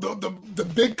what the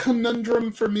big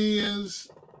conundrum for me is,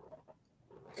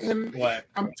 and what?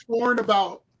 I'm torn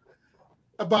about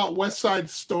West Side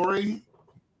Story.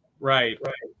 Right.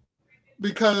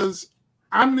 Because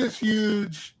I'm this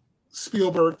huge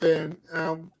Spielberg fan.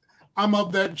 I'm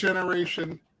of that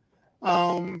generation.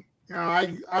 I'm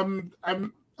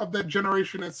of that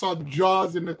generation that saw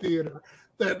Jaws in the theater.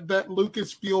 That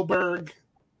Lucas Spielberg,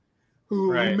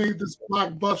 who made this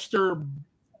blockbuster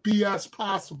BS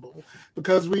possible,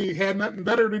 because we had nothing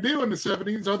better to do in the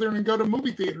 70s other than go to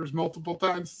movie theaters multiple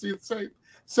times to see the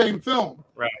same film.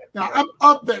 Right. Now, I'm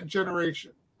of that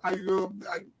generation.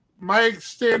 My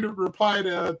standard reply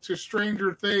to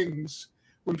Stranger Things,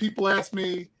 when people ask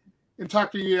me and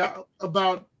talk to you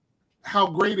about how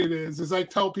great it is I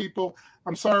tell people,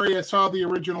 I'm sorry, I saw the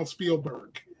original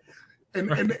Spielberg.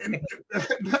 And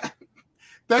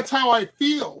that's how I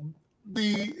feel.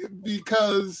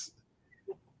 Because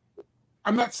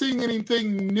I'm not seeing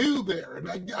anything new there.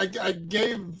 And I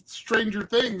gave Stranger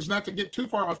Things, not to get too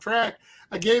far off track,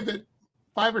 I gave it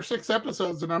 5 or 6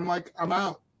 episodes, and I'm like, I'm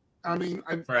out. I mean,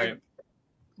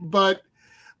 but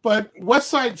West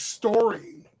Side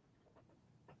Story,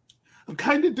 I'm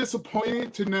kind of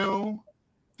disappointed to know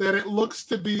that it looks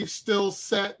to be still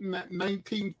set in that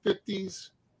 1950s,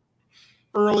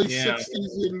 early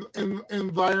 60s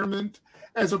environment,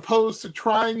 as opposed to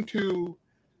trying to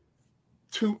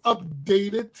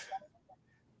update it,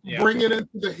 bring it into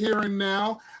the here and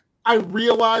now. I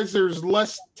realize there's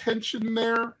less tension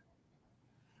there,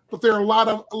 but there are a lot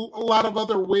of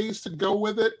other ways to go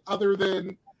with it, other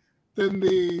than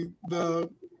the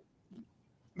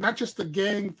not just the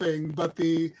gang thing, but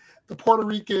the Puerto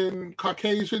Rican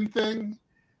Caucasian thing.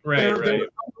 There are other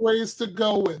ways to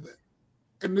go with it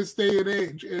in this day and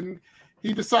age, and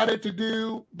he decided to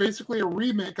do basically a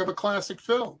remake of a classic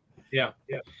film. Yeah.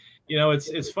 You know,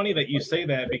 it's funny that you say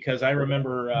that, because I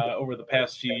remember over the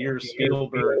past few years,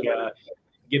 Spielberg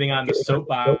getting on the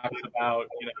soapbox about,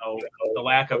 the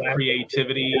lack of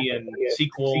creativity and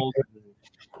sequels and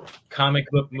comic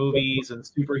book movies and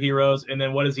superheroes. And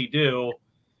then what does he do?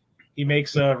 He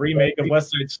makes a remake of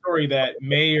West Side Story that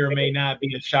may or may not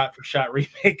be a shot-for-shot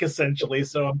remake, essentially.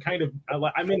 So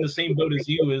I'm in the same boat as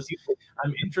you.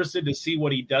 I'm interested to see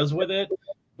what he does with it,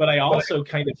 but I also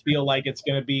kind of feel like it's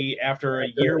going to be, after a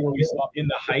year where we saw In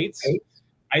the Heights,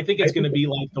 I think it's going to be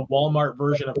like the Walmart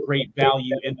version of Great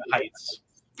Value, In the Heights.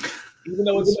 Even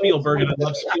though it's Spielberg, and I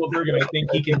love Spielberg, and I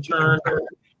think he can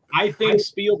I think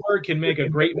Spielberg can make a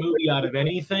great movie out of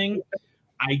anything.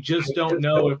 I just don't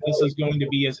know if this is going to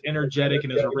be as energetic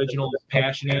and as original, as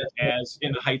passionate as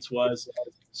In the Heights was.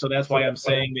 So that's why I'm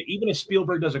saying that even if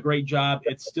Spielberg does a great job,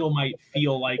 it still might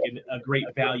feel like a Great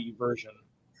Value version.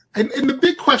 And the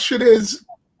big question is,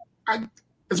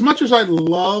 as much as I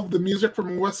love the music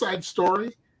from West Side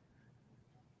Story,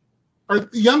 are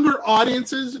younger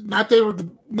audiences, not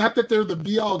that they're the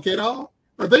be-all, get-all,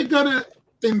 are they going to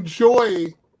enjoy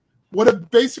what have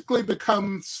basically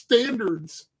become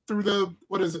standards through the,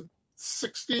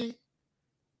 60?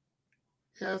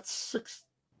 Yeah, it's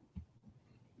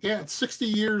 60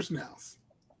 years now,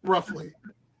 roughly.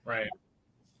 Right.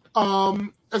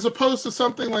 As opposed to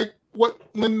something like what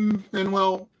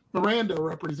Lin-Manuel Miranda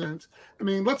represents. I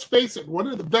mean, let's face it, one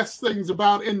of the best things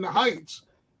about In the Heights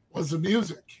was the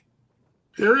music.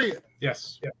 Period.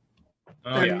 Yes. Yeah.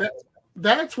 And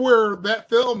that's where that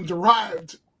film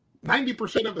derived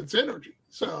 90% of its energy.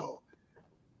 So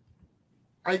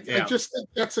I just think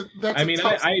that's and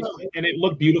it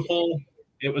looked beautiful.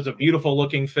 It was a beautiful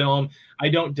looking film. I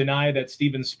don't deny that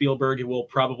Steven Spielberg will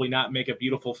probably not make a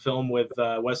beautiful film with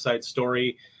West Side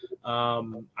Story.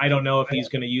 I don't know if he's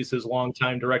going to use his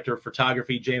longtime director of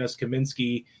photography, Janusz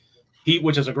Kaminski,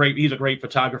 he's a great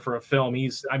photographer of film.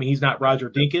 He's not Roger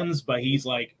Deakins, but he's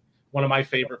like one of my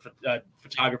favorite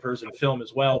photographers in film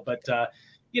as well. But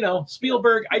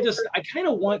Spielberg, I kind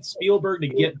of want Spielberg to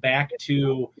get back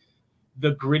to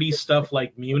the gritty stuff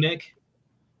like Munich,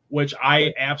 which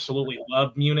I absolutely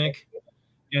love Munich,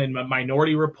 and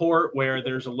Minority Report, where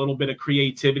there's a little bit of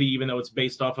creativity, even though it's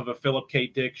based off of a Philip K.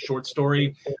 Dick short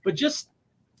story. But just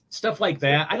stuff like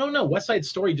that. I don't know. West Side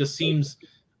Story just seems,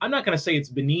 I'm not going to say it's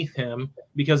beneath him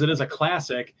because it is a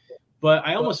classic, but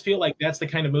I almost feel like that's the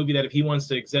kind of movie that if he wants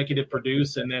to executive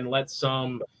produce and then let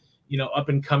some, up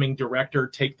and coming director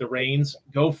take the reins,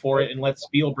 go for it, and let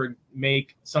Spielberg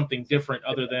make something different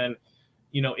other than,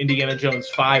 Indiana Jones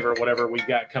 5 or whatever we've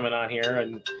got coming on here,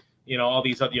 and all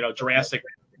these other, Jurassic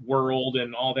World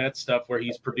and all that stuff where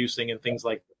he's producing and things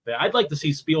like that. I'd like to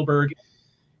see Spielberg,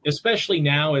 especially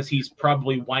now as he's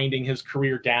probably winding his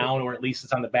career down, or at least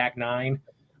it's on the back nine.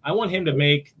 I want him to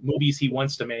make movies he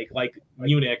wants to make, like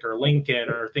Munich or Lincoln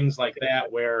or things like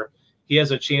that, where he has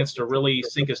a chance to really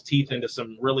sink his teeth into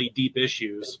some really deep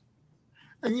issues.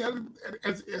 And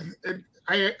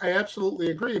I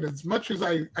absolutely agree. And as much as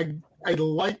I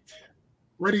liked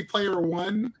Ready Player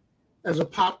One as a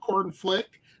popcorn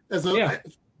flick, as a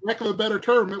lack of a better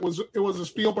term, it was a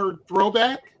Spielberg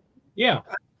throwback. Yeah,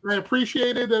 I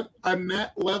appreciated it on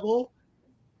that level.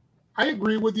 I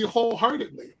agree with you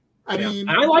wholeheartedly. I mean,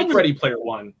 I like Ready Player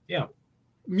One. Yeah,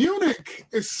 Munich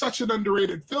is such an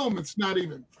underrated film. It's not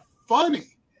even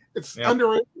funny. It's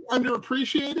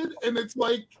underappreciated, and it's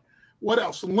like, what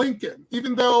else? Lincoln,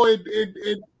 even though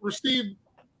it received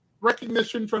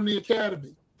recognition from the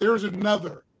Academy, there's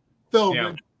another film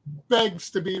that begs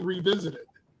to be revisited.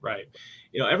 Right.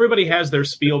 Everybody has their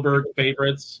Spielberg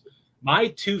favorites. My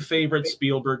two favorite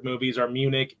Spielberg movies are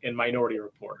Munich and Minority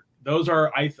Report. Those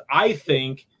are, I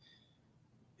think,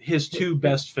 his two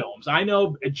best films. I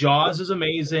know Jaws is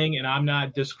amazing, and I'm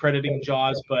not discrediting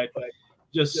Jaws, but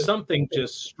just something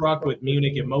just struck with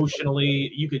Munich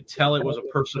emotionally. You could tell it was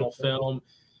a personal film.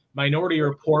 Minority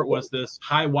Report was this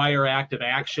high wire act of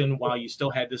action while you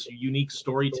still had this unique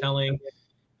storytelling.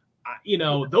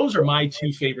 Those are my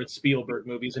two favorite Spielberg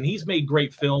movies, and he's made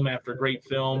great film after great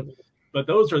film. But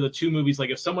those are the two movies. Like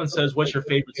if someone says, "What's your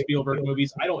favorite Spielberg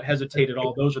movies?" I don't hesitate at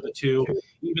all. Those are the two.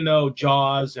 Even though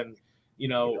Jaws and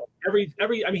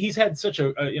he's had such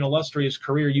an illustrious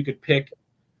career. You could pick.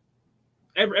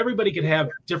 Everybody could have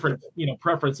different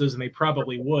preferences, and they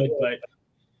probably would. But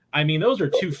I mean, those are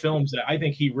two films that I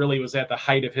think he really was at the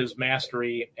height of his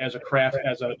mastery as a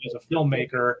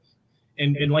filmmaker.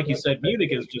 And like you said,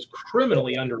 Munich is just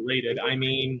criminally underrated. I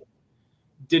mean,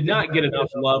 did not get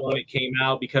enough love when it came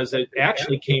out because it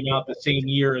actually came out the same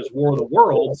year as War of the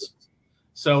Worlds.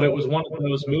 So it was one of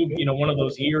those one of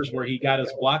those years where he got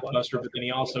his blockbuster, but then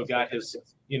he also got his,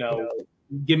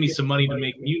 give me some money to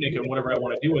make Munich and whatever I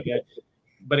want to do with it.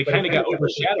 But it kind of got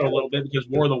overshadowed a little bit because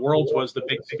War of the Worlds was the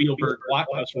big Spielberg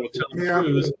blockbuster with Tom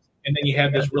Cruise, and then you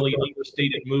had this really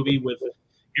understated movie with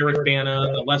Eric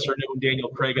Bana, the lesser-known Daniel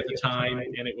Craig at the time,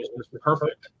 and it was just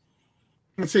perfect.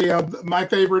 Let's see, my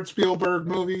favorite Spielberg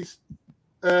movies,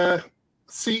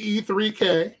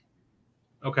 CE3K.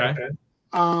 Okay.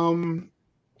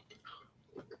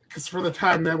 Because for the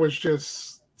time, it was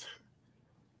just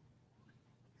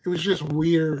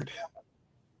weird.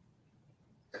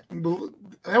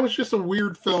 That was just a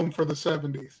weird film for the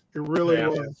 70s. It really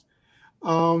was.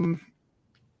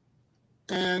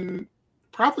 And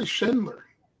probably Schindler.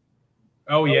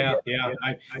 Oh yeah.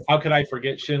 How could I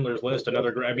forget Schindler's List?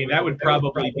 That would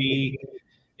probably be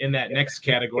in that next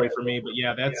category for me. But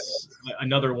yeah, that's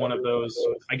another one of those.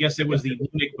 I guess it was the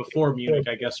Munich before Munich.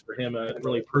 I guess for him, a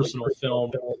really personal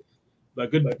film.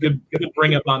 But good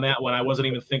bring up on that one. I wasn't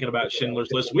even thinking about Schindler's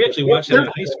List. We actually watched that in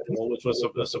high school, which was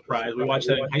a surprise. We watched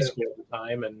that in high school at the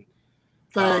time, and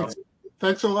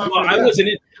thanks a lot. Well, I wasn't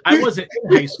in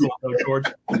high school though, George.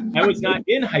 I was not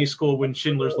in high school when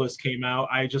Schindler's List came out.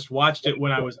 I just watched it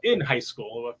when I was in high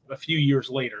school, a few years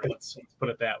later. Let's put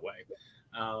it that way.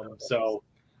 So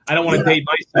I don't want to date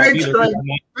myself either.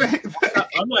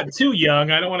 I'm not too young.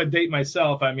 I don't want to date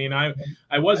myself. I mean, I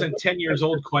wasn't 10 years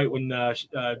old quite when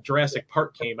Jurassic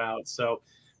Park came out. So,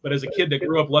 but as a kid that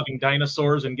grew up loving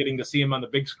dinosaurs and getting to see them on the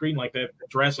big screen like that,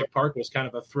 Jurassic Park was kind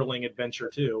of a thrilling adventure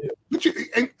too.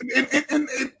 And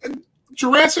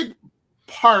Jurassic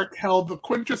Park held the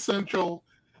quintessential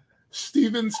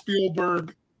Steven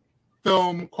Spielberg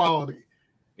film quality.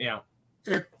 Yeah.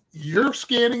 If you're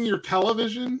scanning your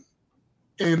television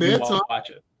and it's on,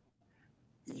 watch it.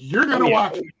 You're going to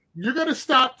watch it. You're going to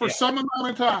stop for some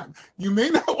amount of time. You may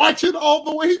not watch it all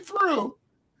the way through,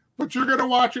 but you're going to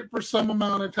watch it for some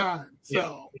amount of time.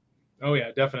 So, yeah. Oh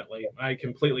yeah, definitely. I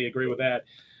completely agree with that.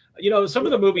 You know, some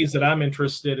of the movies that I'm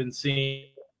interested in seeing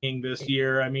this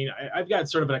year, I mean, I've got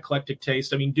sort of an eclectic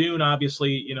taste. I mean, Dune, obviously,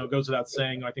 you know, goes without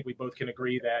saying. I think we both can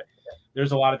agree that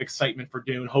there's a lot of excitement for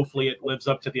Dune. Hopefully, it lives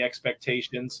up to the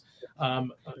expectations.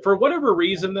 For whatever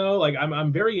reason, though, like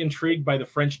I'm very intrigued by the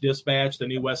French Dispatch, the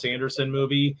new Wes Anderson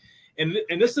movie, and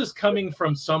this is coming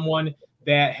from someone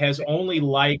that has only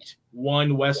liked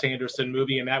one Wes Anderson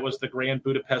movie, and that was the Grand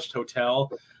Budapest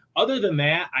Hotel. Other than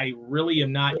that, I really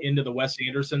am not into the Wes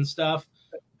Anderson stuff.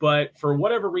 But for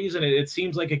whatever reason, it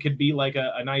seems like it could be like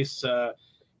a nice,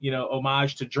 you know,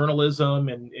 homage to journalism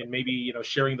and maybe, you know,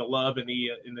 sharing the love and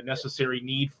the necessary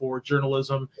need for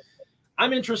journalism.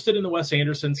 I'm interested in the Wes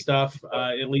Anderson stuff,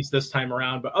 at least this time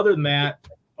around. But other than that,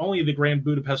 only the Grand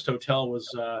Budapest Hotel was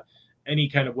any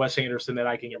kind of Wes Anderson that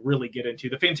I can really get into.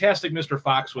 The Fantastic Mr.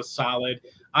 Fox was solid.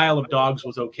 Isle of Dogs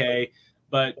was okay.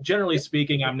 But generally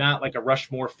speaking, I'm not like a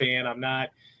Rushmore fan.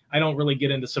 I don't really get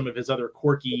into some of his other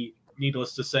quirky,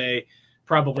 needless to say,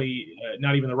 probably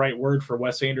not even the right word for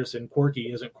Wes Anderson.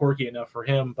 Quirky isn't quirky enough for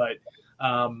him. But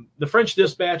the French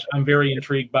Dispatch, I'm very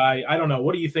intrigued by. I don't know.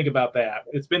 What do you think about that?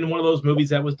 It's been one of those movies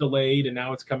that was delayed and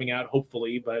now it's coming out,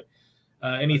 hopefully. But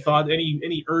any thought,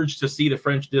 any urge to see the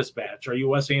French Dispatch? Are you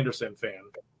a Wes Anderson fan?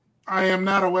 I am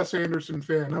not a Wes Anderson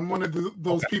fan. I'm one of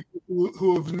those people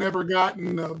who have never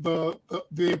gotten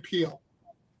the appeal.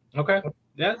 Okay.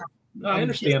 Yeah, I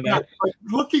understand that. Like,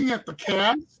 looking at the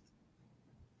cast,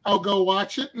 I'll go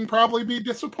watch it and probably be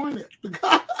disappointed.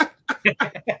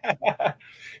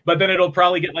 But then it'll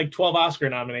probably get like 12 Oscar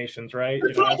nominations, right?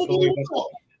 You know,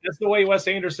 that's the way Wes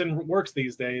Anderson works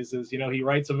these days. Is, you know, he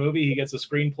writes a movie, he gets a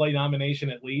screenplay nomination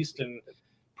at least, and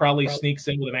probably sneaks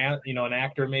in with an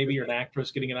actor maybe or an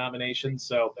actress getting a nomination.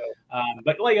 So,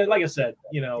 but like I said,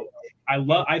 you know,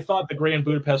 I thought the Grand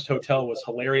Budapest Hotel was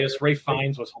hilarious. Ray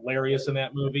Fiennes was hilarious in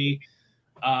that movie.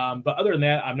 But other than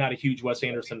that, I'm not a huge Wes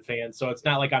Anderson fan, so it's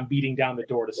not like I'm beating down the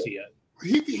door to see it.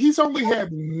 He's only had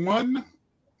one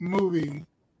movie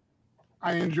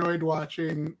I enjoyed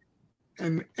watching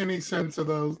in any sense of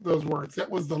those words.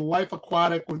 That was The Life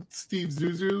Aquatic with Steve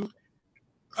Zissou.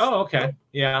 Oh, okay.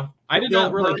 Yeah. I did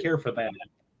not really care for that.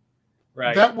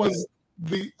 Right. That was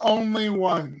the only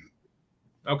one.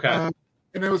 Okay.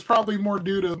 And it was probably more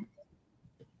due to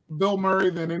Bill Murray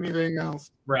than anything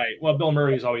else. Right. Well, Bill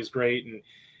Murray is always great, and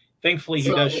thankfully he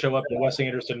does show up in Wes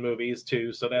Anderson movies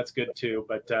too, so that's good too.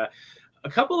 But a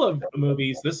couple of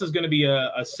movies, this is going to be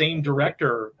a same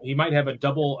director. He might have a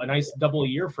nice double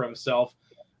year for himself.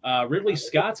 Ridley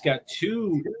Scott's got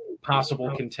two possible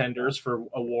contenders for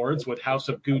awards with House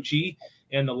of Gucci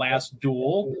and The Last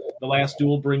Duel. The Last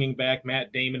Duel bringing back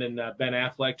Matt Damon and Ben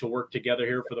Affleck to work together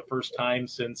here for the first time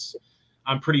since,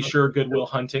 I'm pretty sure, Good Will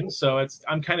Hunting. So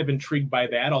I'm kind of intrigued by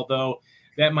that, although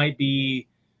that might be,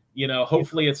 you know,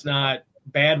 hopefully it's not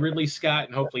bad Ridley Scott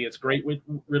and hopefully it's great with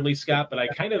Ridley Scott, but I'm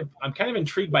kind of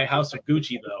intrigued by House of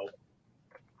Gucci though.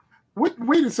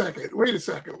 Wait a second.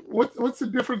 What's the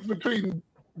difference between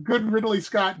good Ridley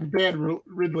Scott and bad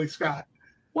Ridley Scott?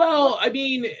 Well, I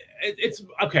mean, it's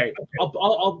okay.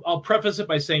 I'll preface it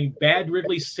by saying bad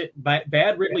Ridley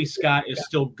Scott is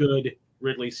still good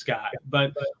Ridley Scott,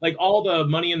 but like all the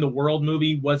Money in the World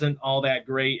movie wasn't all that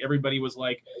great. Everybody was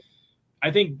like, I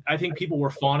think people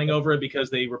were fawning over it because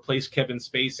they replaced Kevin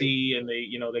Spacey and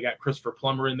they got Christopher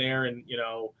Plummer in there, and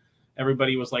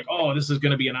everybody was like, oh, this is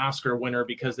going to be an Oscar winner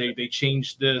because they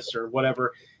changed this or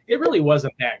whatever. It really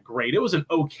wasn't that great. It was an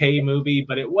okay movie,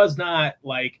 but it was not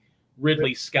like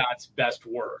Ridley Scott's best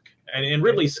work. And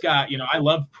Ridley Scott, I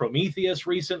loved Prometheus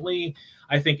recently.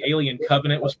 I think Alien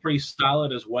Covenant was pretty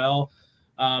solid as well.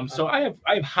 So I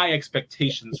have high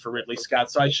expectations for Ridley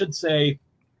Scott. So I should say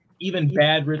even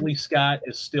bad Ridley Scott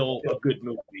is still a good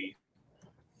movie.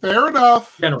 Fair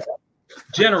enough.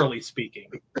 Generally speaking.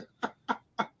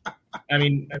 I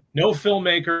mean, no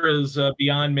filmmaker is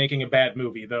beyond making a bad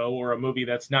movie, though, or a movie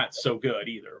that's not so good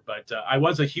either. But I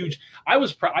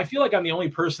feel like I'm the only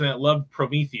person that loved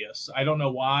Prometheus. I don't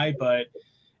know why, but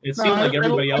it seemed like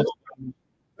everybody else.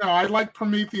 No, I like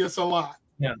Prometheus a lot.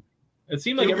 Yeah. It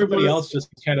seemed like everybody else just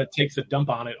kind of takes a dump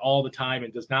on it all the time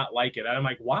and does not like it. And I'm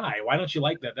like, why? Why don't you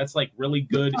like that? That's like really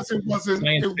good. Because it wasn't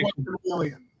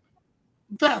Alien.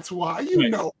 That's why. You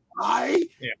know why.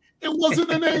 Yeah. It wasn't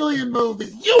an Alien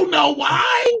movie. You know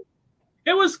why.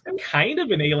 It was kind of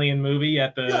an Alien movie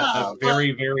at the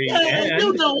very, very end.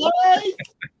 You know why.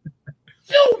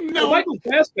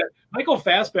 Michael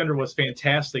Fassbender was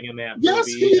fantastic in that movie. Yes,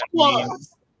 he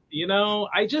was.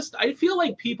 I feel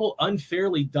like people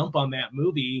unfairly dump on that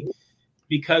movie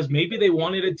because maybe they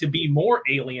wanted it to be more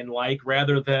alien-like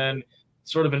rather than,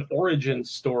 sort of an origin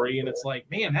story, and it's like,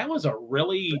 man, that was a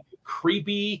really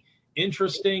creepy,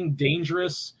 interesting,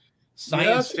 dangerous science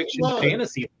Yes, it fiction was.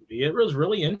 fantasy movie. It was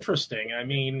really interesting. I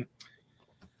mean,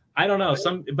 I don't know,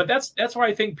 but that's why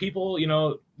I think people,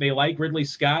 they like Ridley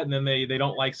Scott, and then they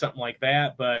don't like something like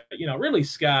that. But Ridley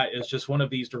Scott is just one of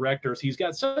these directors. He's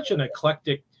got such an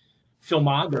eclectic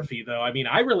filmography, though. I mean,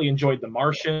 I really enjoyed The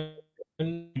Martian.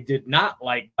 Did not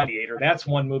like Gladiator. That's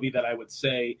one movie that I would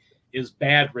say is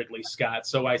bad Ridley Scott.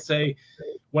 So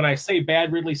when I say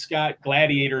bad Ridley Scott,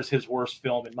 Gladiator is his worst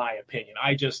film in my opinion.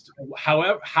 I just,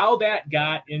 however, how that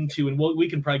got into, and we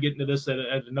can probably get into this at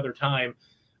another time,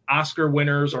 Oscar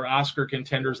winners or Oscar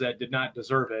contenders that did not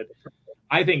deserve it.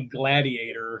 I think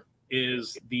Gladiator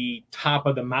is the top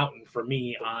of the mountain for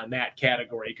me on that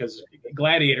category, because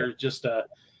Gladiator is just a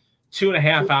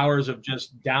 2.5 hours of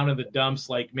just down in the dumps,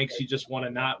 like makes you just want to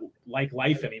not like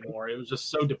life anymore. It was just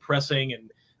so depressing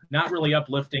and not really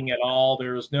uplifting at all.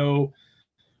 There was no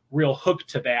real hook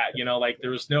to that, like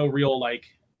there was no real like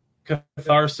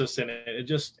catharsis in it. It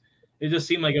just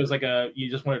seemed like it was like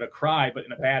you just wanted to cry, but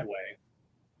in a bad way.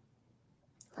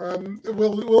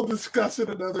 We'll discuss it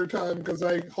another time because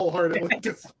I wholeheartedly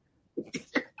just.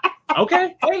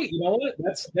 Okay, hey, you know what?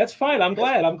 That's fine. I'm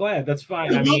glad. That's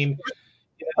fine. I mean,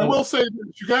 I will say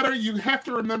that you have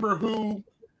to remember who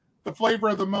the flavor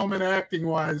of the moment acting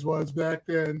wise was back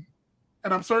then,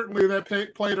 and I'm certainly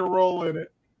that played a role in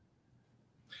it,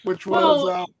 which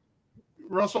was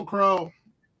Russell Crowe.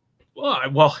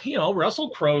 Well, Russell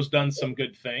Crowe's done some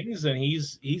good things, and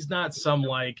he's not some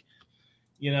like,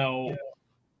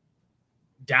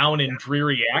 down and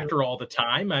dreary actor all the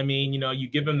time. I mean, you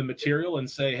give him the material and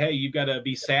say, hey, you've got to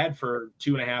be sad for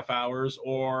 2.5 hours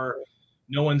or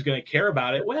no one's going to care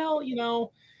about it. Well,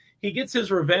 he gets his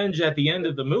revenge at the end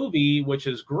of the movie, which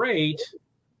is great.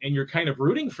 And you're kind of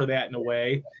rooting for that in a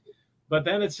way. But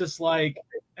then it's just like,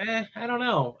 I don't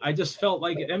know. I just felt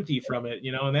like empty from it,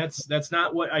 and that's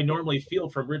not what I normally feel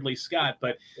from Ridley Scott.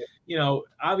 But,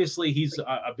 obviously he's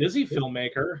a busy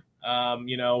filmmaker.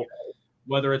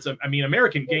 Whether it's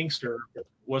American Gangster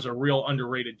was a real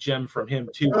underrated gem from him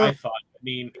too. I thought. I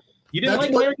mean, you didn't like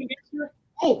American Gangster?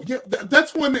 Oh yeah,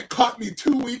 that's one that caught me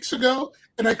 2 weeks ago,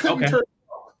 and I couldn't turn it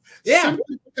off. Yeah.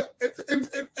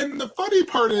 And the funny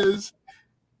part is,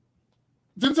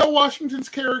 Denzel Washington's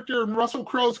character and Russell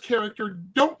Crowe's character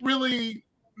don't really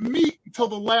meet until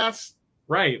the last.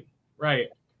 Right.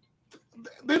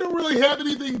 They don't really have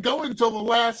anything going until the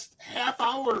last half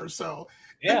hour or so.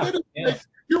 Yeah. And then like,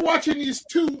 you're watching these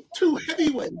two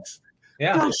heavyweights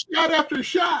throw shot after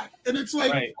shot, and it's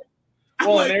like. Right.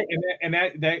 Well, and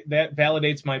that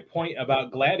validates my point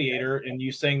about Gladiator and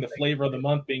you saying the flavor of the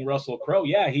month being Russell Crowe.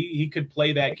 Yeah, he could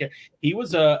play that. He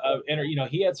was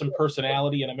he had some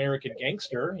personality in American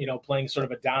Gangster, playing sort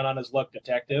of a down on his luck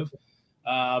detective.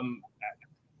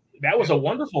 That was a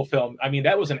wonderful film. I mean,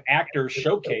 that was an actor's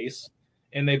showcase,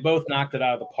 and they both knocked it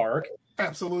out of the park.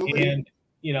 Absolutely. And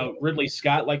Ridley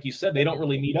Scott, like you said, they don't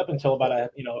really meet up until about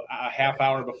a half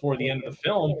hour before the end of the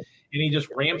film, and he just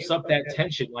ramps up that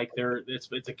tension like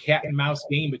it's a cat and mouse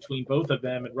game between both of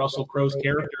them. And Russell Crowe's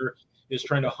character is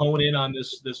trying to hone in on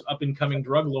this up and coming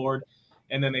drug lord,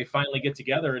 and then they finally get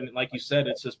together. And like you said,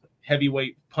 it's just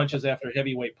heavyweight punches after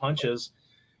heavyweight punches.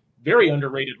 Very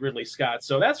underrated Ridley Scott.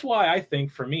 So that's why I think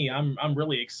for me, I'm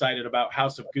really excited about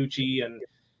House of Gucci and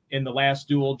in The Last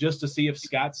Duel, just to see if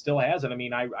Scott still has it. I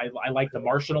mean, I like The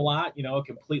Martian a lot, a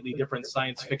completely different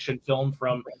science fiction film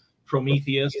from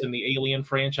Prometheus and the Alien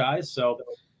franchise. So,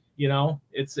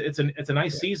 it's a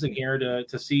nice season here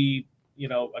to see,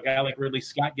 a guy like Ridley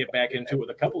Scott get back into it with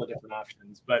a couple of different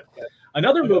options. But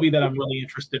another movie that I'm really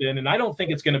interested in, and I don't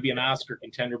think it's going to be an Oscar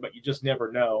contender, but you just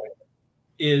never know,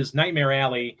 is Nightmare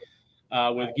Alley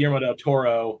with Guillermo del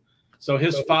Toro. So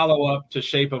his follow-up to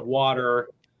Shape of Water.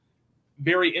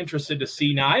 Very interested to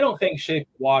see. Now, I don't think Shape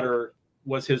of Water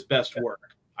was his best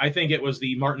work. I think it was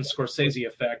the Martin Scorsese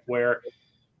effect where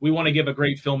we want to give a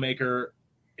great filmmaker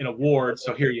an award,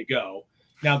 so here you go.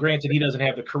 Now, granted, he doesn't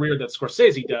have the career that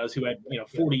Scorsese does, who had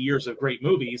 40 years of great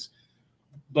movies,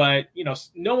 but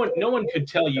no one could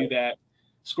tell you that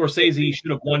Scorsese should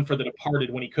have won for The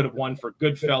Departed when he could have won for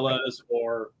Goodfellas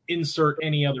or insert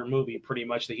any other movie pretty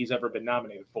much that he's ever been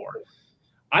nominated for.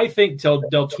 I think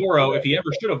Del Toro, if he ever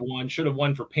should have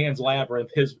won for Pan's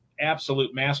Labyrinth, his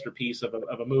absolute masterpiece of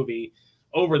a movie,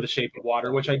 over The Shape of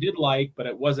Water, which I did like, but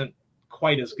it wasn't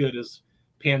quite as good as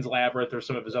Pan's Labyrinth or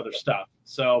some of his other stuff.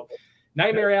 So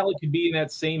Nightmare Alley could be in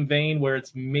that same vein where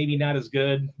it's maybe not as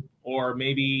good, or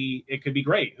maybe it could be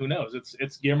great. Who knows?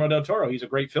 It's Guillermo del Toro. He's a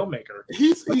great filmmaker.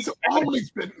 He's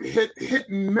always been hit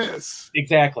and miss.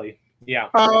 Exactly. Yeah.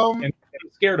 And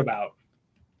I'm scared about.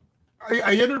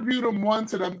 I interviewed him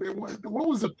once, and what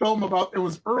was the film about? It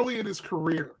was early in his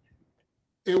career.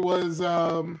 It was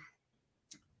a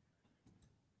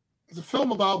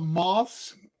film about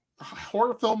moths, a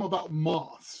horror film about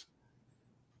moths,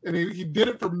 and he did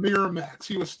it for Miramax.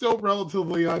 He was still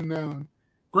relatively unknown.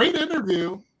 Great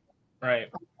interview. Right.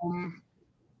 Um,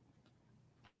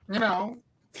 you know,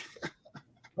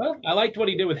 Well, I liked what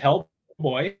he did with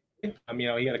Hellboy. He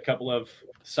had a couple of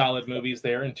solid movies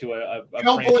there into a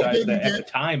franchise that at the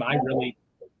time I really.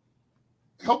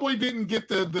 Hellboy didn't get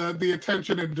the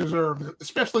attention it deserved,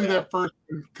 especially that first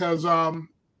one, because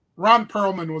Ron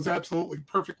Perlman was absolutely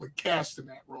perfectly cast in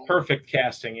that role. Perfect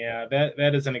casting, yeah.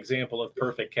 That is an example of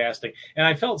perfect casting. And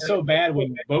I felt so bad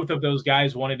when both of those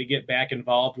guys wanted to get back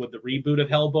involved with the reboot of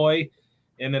Hellboy,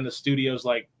 and then the studio's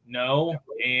like, no,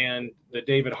 and the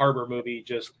David Harbour movie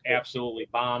just absolutely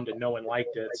bombed and no one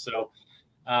liked it. So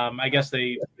I guess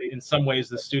in some ways,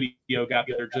 the studio got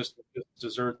their just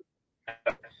dessert.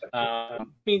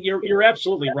 You're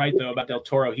absolutely right though about Del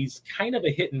Toro. He's kind of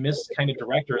a hit and miss kind of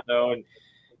director though, and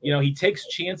he takes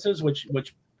chances, which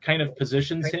kind of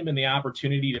positions him in the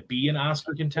opportunity to be an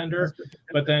Oscar contender.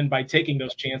 But then by taking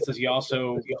those chances, he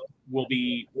also will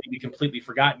be completely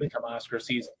forgotten come Oscar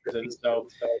season. So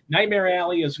Nightmare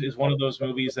Alley is one of those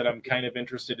movies that I'm kind of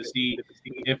interested to see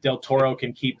if Del Toro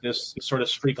can keep this sort of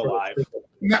streak alive.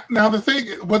 Now the thing,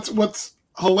 what's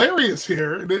hilarious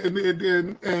here,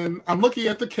 and I'm looking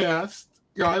at the cast.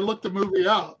 I looked the movie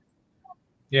up.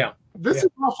 Yeah. This is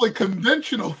awfully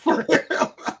conventional for him.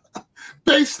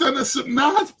 Based on a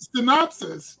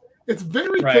synopsis, it's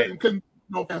very conventional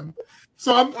for him.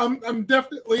 So I'm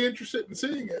definitely interested in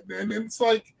seeing it. And it's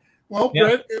like, well,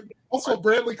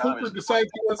 Bradley Cooper decides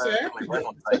he wants to act again.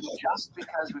 Just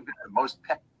because we've been the most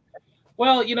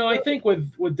Well, I think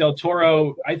with Del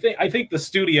Toro, I think the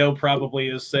studio probably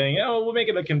is saying, oh, we'll make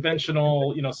it a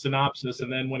conventional, synopsis,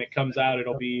 and then when it comes out,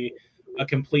 it'll be a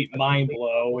complete mind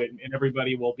blow, and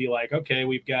everybody will be like, okay,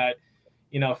 we've got,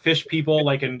 fish people,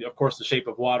 like in, of course, The Shape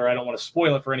of Water. I don't want to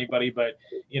spoil it for anybody, but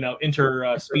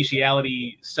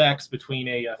interspeciality sex between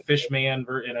a fish man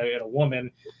and a woman,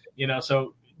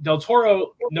 So Del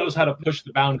Toro knows how to push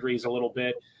the boundaries a little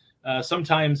bit.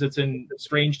 Sometimes it's in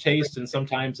strange taste, and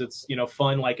sometimes it's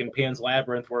fun, like in Pan's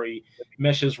Labyrinth, where he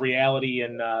meshes reality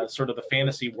and sort of the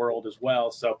fantasy world as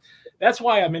well. So that's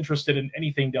why I'm interested in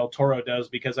anything Del Toro does,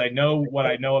 because I know what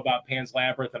I know about Pan's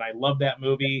Labyrinth, and I love that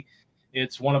movie.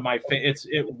 It's one of my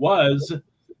it was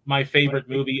my favorite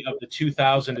movie of the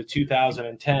 2000 to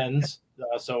 2010s.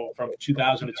 So from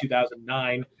 2000 to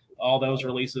 2009, all those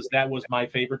releases, that was my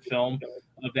favorite film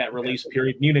of that release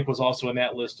period. Munich was also in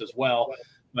that list as well.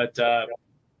 But I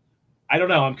don't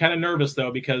know. I'm kind of nervous,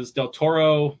 though, because Del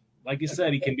Toro, like you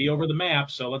said, he can be over the map.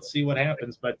 So let's see what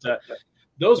happens. But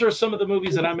those are some of the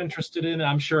movies that I'm interested in.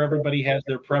 I'm sure everybody has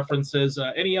their preferences.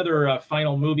 Any other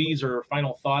final movies or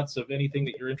final thoughts of anything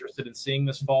that you're interested in seeing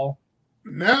this fall?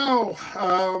 No,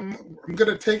 I'm going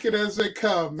to take it as they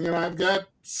come. I've got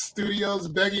studios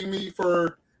begging me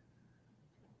for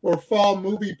fall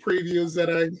movie previews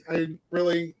that I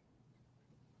really,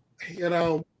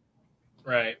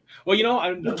 Right. Well,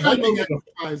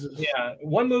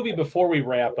 one movie before we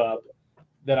wrap up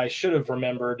that I should have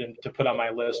remembered and to put on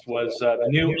my list was the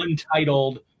new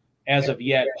untitled, as of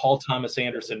yet, Paul Thomas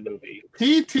Anderson movie.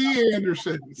 P.T.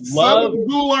 Anderson.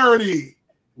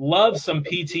 Love some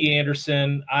P.T.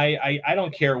 Anderson. I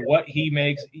don't care what he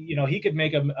makes. He could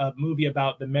make a movie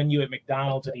about the menu at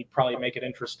McDonald's and he'd probably make it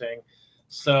interesting.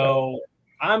 So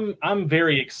I'm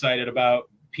very excited about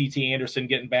P.T. Anderson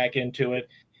getting back into it.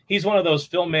 He's one of those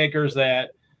filmmakers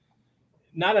that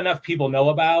not enough people know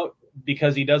about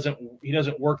because he doesn't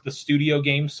work the studio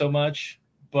game so much.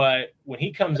 But when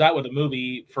he comes out with a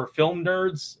movie for film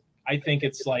nerds, I think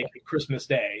it's like Christmas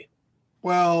Day.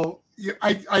 Well,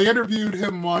 I interviewed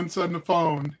him once on the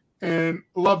phone and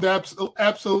loved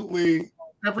absolutely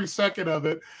every second of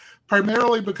it,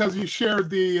 primarily because he shared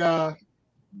the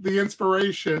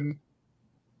inspiration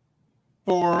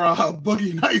for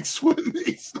Boogie Nights with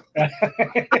me.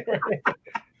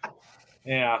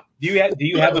 Yeah. Do you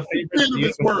have a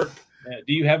favorite?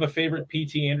 Do you have a favorite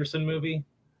P.T. Anderson movie?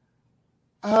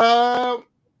 Boogie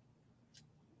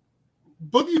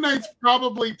Nights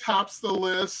probably tops the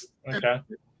list. Okay.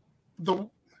 The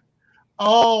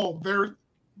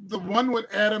one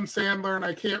with Adam Sandler, and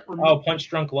I can't remember. Oh, Punch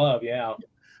Drunk Love, yeah.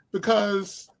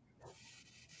 Because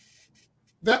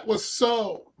that was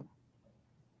so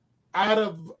out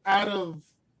of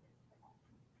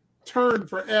turn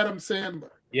for Adam Sandler.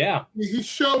 Yeah. He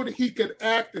showed he could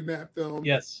act in that film.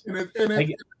 Yes. And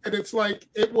it's like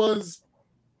it was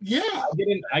Yeah.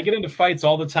 I get into fights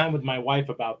all the time with my wife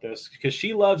about this because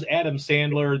she loves Adam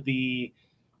Sandler, the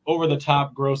over the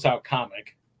top gross out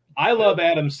comic. I love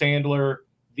Adam Sandler,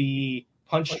 the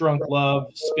punch drunk love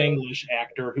Spanglish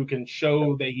actor who can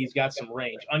show that he's got some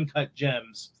range. Uncut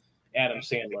gems, Adam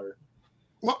Sandler.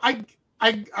 Well,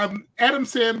 Adam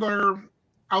Sandler,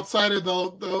 outside of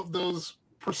those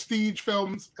prestige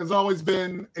films, has always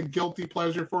been a guilty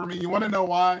pleasure for me. You want to know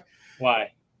why?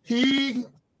 Why? He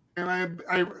and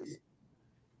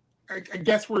I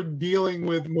guess we're dealing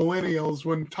with millennials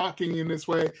when talking in this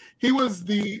way. He was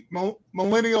the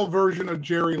millennial version of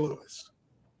Jerry Lewis.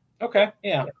 Okay,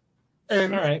 yeah.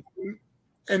 And all right.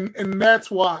 And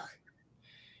that's why.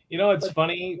 You know, it's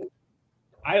funny.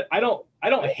 I don't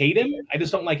hate him. I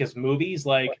just don't like his movies.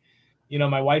 Like, you know,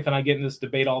 my wife and I get in this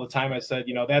debate all the time. I said,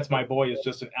 you know, That's My Boy is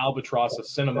just an albatross of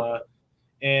cinema.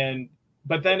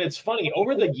 But then it's funny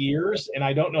over the years, and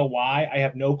I don't know why. I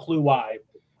have no clue why.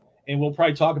 And we'll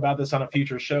probably talk about this on a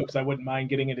future show because I wouldn't mind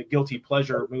getting into guilty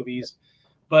pleasure movies.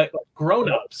 But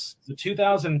Grown Ups, the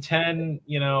 2010,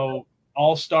 you know,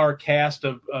 all-star cast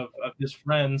of his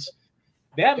friends,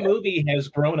 that movie has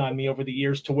grown on me over the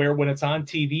years to where when it's on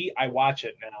TV, I watch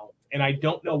it now. And I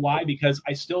don't know why, because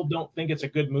I still don't think it's a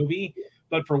good movie.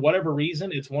 But for whatever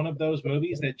reason, it's one of those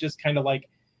movies that just kind of like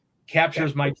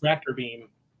captures my tractor beam.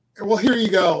 Well, here you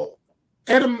go.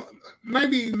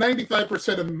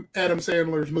 95% of Adam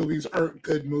Sandler's movies aren't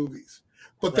good movies,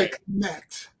 but they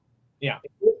connect. Yeah.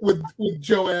 With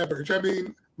Joe Average. I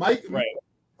mean, right.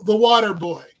 The Water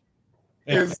Boy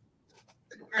is,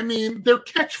 I mean, they're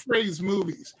catchphrase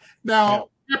movies. Now,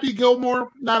 Happy Gilmore,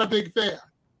 not a big fan.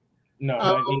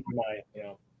 No,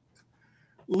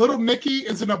 Little Nicky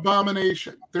is an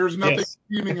abomination. There's nothing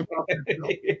redeeming about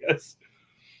that. Yes.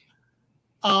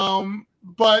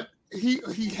 But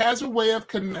he has a way of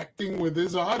connecting with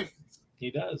his audience. He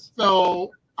does.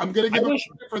 So I'm going to give him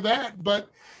credit for that.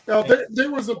 But you know, there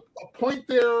was a point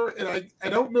there, and I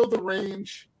don't know the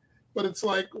range, but it's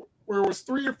like where it was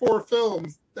 3 or 4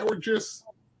 films that were just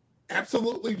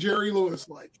absolutely Jerry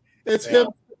Lewis-like. It's him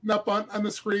sitting up on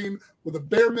the screen with a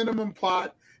bare minimum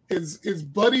plot, his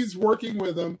buddies working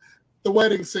with him, The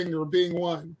Wedding Singer being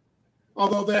one.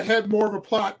 Although that had more of a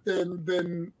plot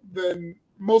than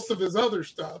most of his other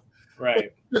stuff.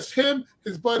 Right. But just him,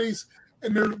 his buddies,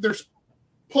 and they're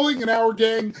pulling an Our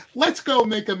Gang. Let's go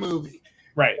make a movie.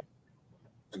 Right.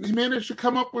 And he managed to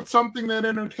come up with something that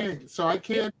entertains. So I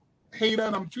can't hate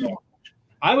on him too much.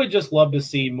 I would just love to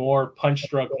see more Punch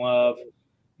Drunk Love,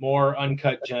 more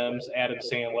Uncut Gems, Adam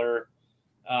Sandler.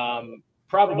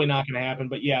 Probably not going to happen,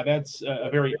 but yeah, that's a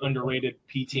very underrated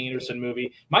P.T. Anderson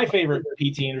movie. My favorite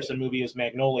P.T. Anderson movie is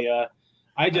Magnolia.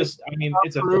 It's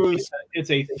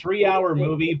a 3-hour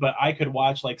movie, but I could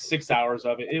watch like 6 hours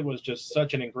of it. It was just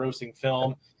such an engrossing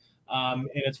film. And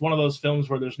it's one of those films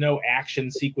where there's no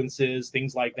action sequences,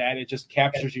 things like that. It just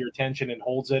captures your attention and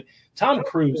holds it. Tom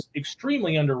Cruise,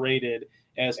 extremely underrated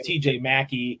as T.J.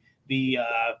 Mackey, the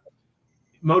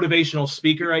motivational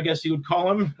speaker, I guess you would call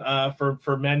him,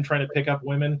 for men trying to pick up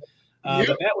women. But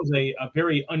that was a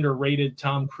very underrated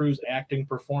Tom Cruise acting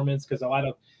performance because a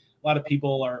lot of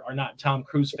people are not Tom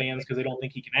Cruise fans because they don't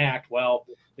think he can act. Well,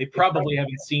 they probably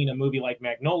haven't seen a movie like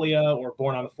Magnolia or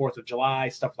Born on the 4th of July,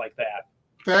 stuff like that.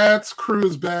 That's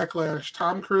Cruise backlash.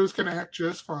 Tom Cruise can act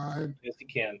just fine. Yes, he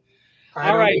can.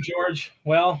 All right, George.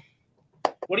 Well,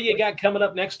 what do you got coming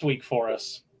up next week for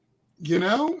us? You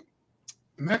know,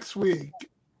 next week.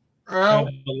 Well,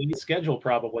 the schedule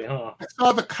probably, huh? I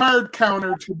saw the card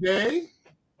counter today.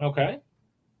 Okay.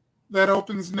 That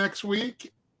opens next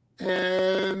week.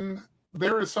 And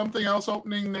there is something else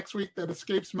opening next week that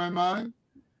escapes my mind.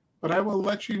 But I will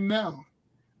let you know.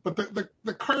 But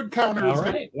the card counter is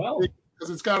right. Well, because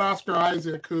it's got Oscar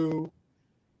Isaac, who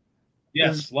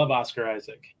love Oscar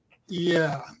Isaac.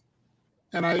 Yeah.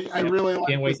 And I really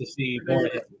can't wait to see more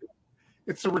of it.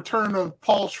 It's the return of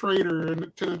Paul Schrader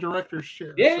to the director's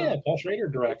chair. Yeah, Paul Schrader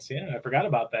directs. Yeah, I forgot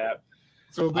about that.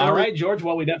 So all right, George.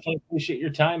 Well, we definitely appreciate your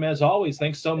time as always.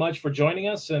 Thanks so much for joining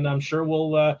us, and I'm sure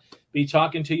we'll be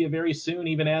talking to you very soon,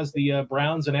 even as the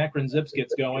Browns and Akron Zips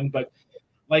gets going. But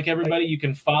like everybody, you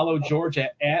can follow George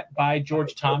at by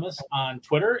George Thomas on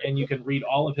Twitter, and you can read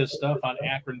all of his stuff on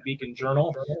Akron Beacon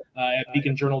Journal at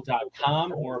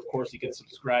beaconjournal.com, or of course you can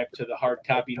subscribe to the hard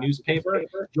copy newspaper.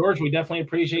 George, we definitely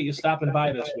appreciate you stopping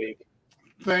by this week.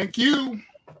 Thank you.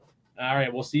 All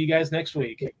right, we'll see you guys next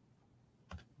week.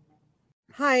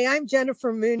 Hi, I'm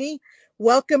Jennifer Mooney.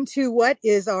 Welcome to what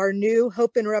is our new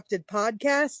Hope Interrupted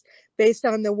podcast based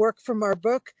on the work from our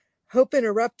book, Hope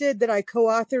Interrupted, that I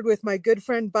co-authored with my good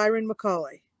friend Byron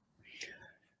McCauley.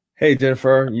 Hey,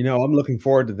 Jennifer, I'm looking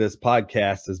forward to this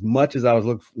podcast as much as I was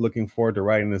looking forward to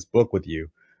writing this book with you.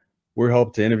 We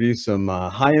hope to interview some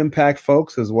high impact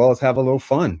folks as well as have a little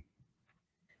fun.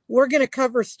 We're going to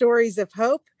cover stories of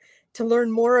hope. To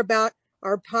learn more about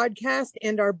our podcast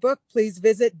and our book, please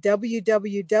visit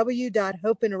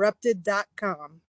www.hopeinterrupted.com.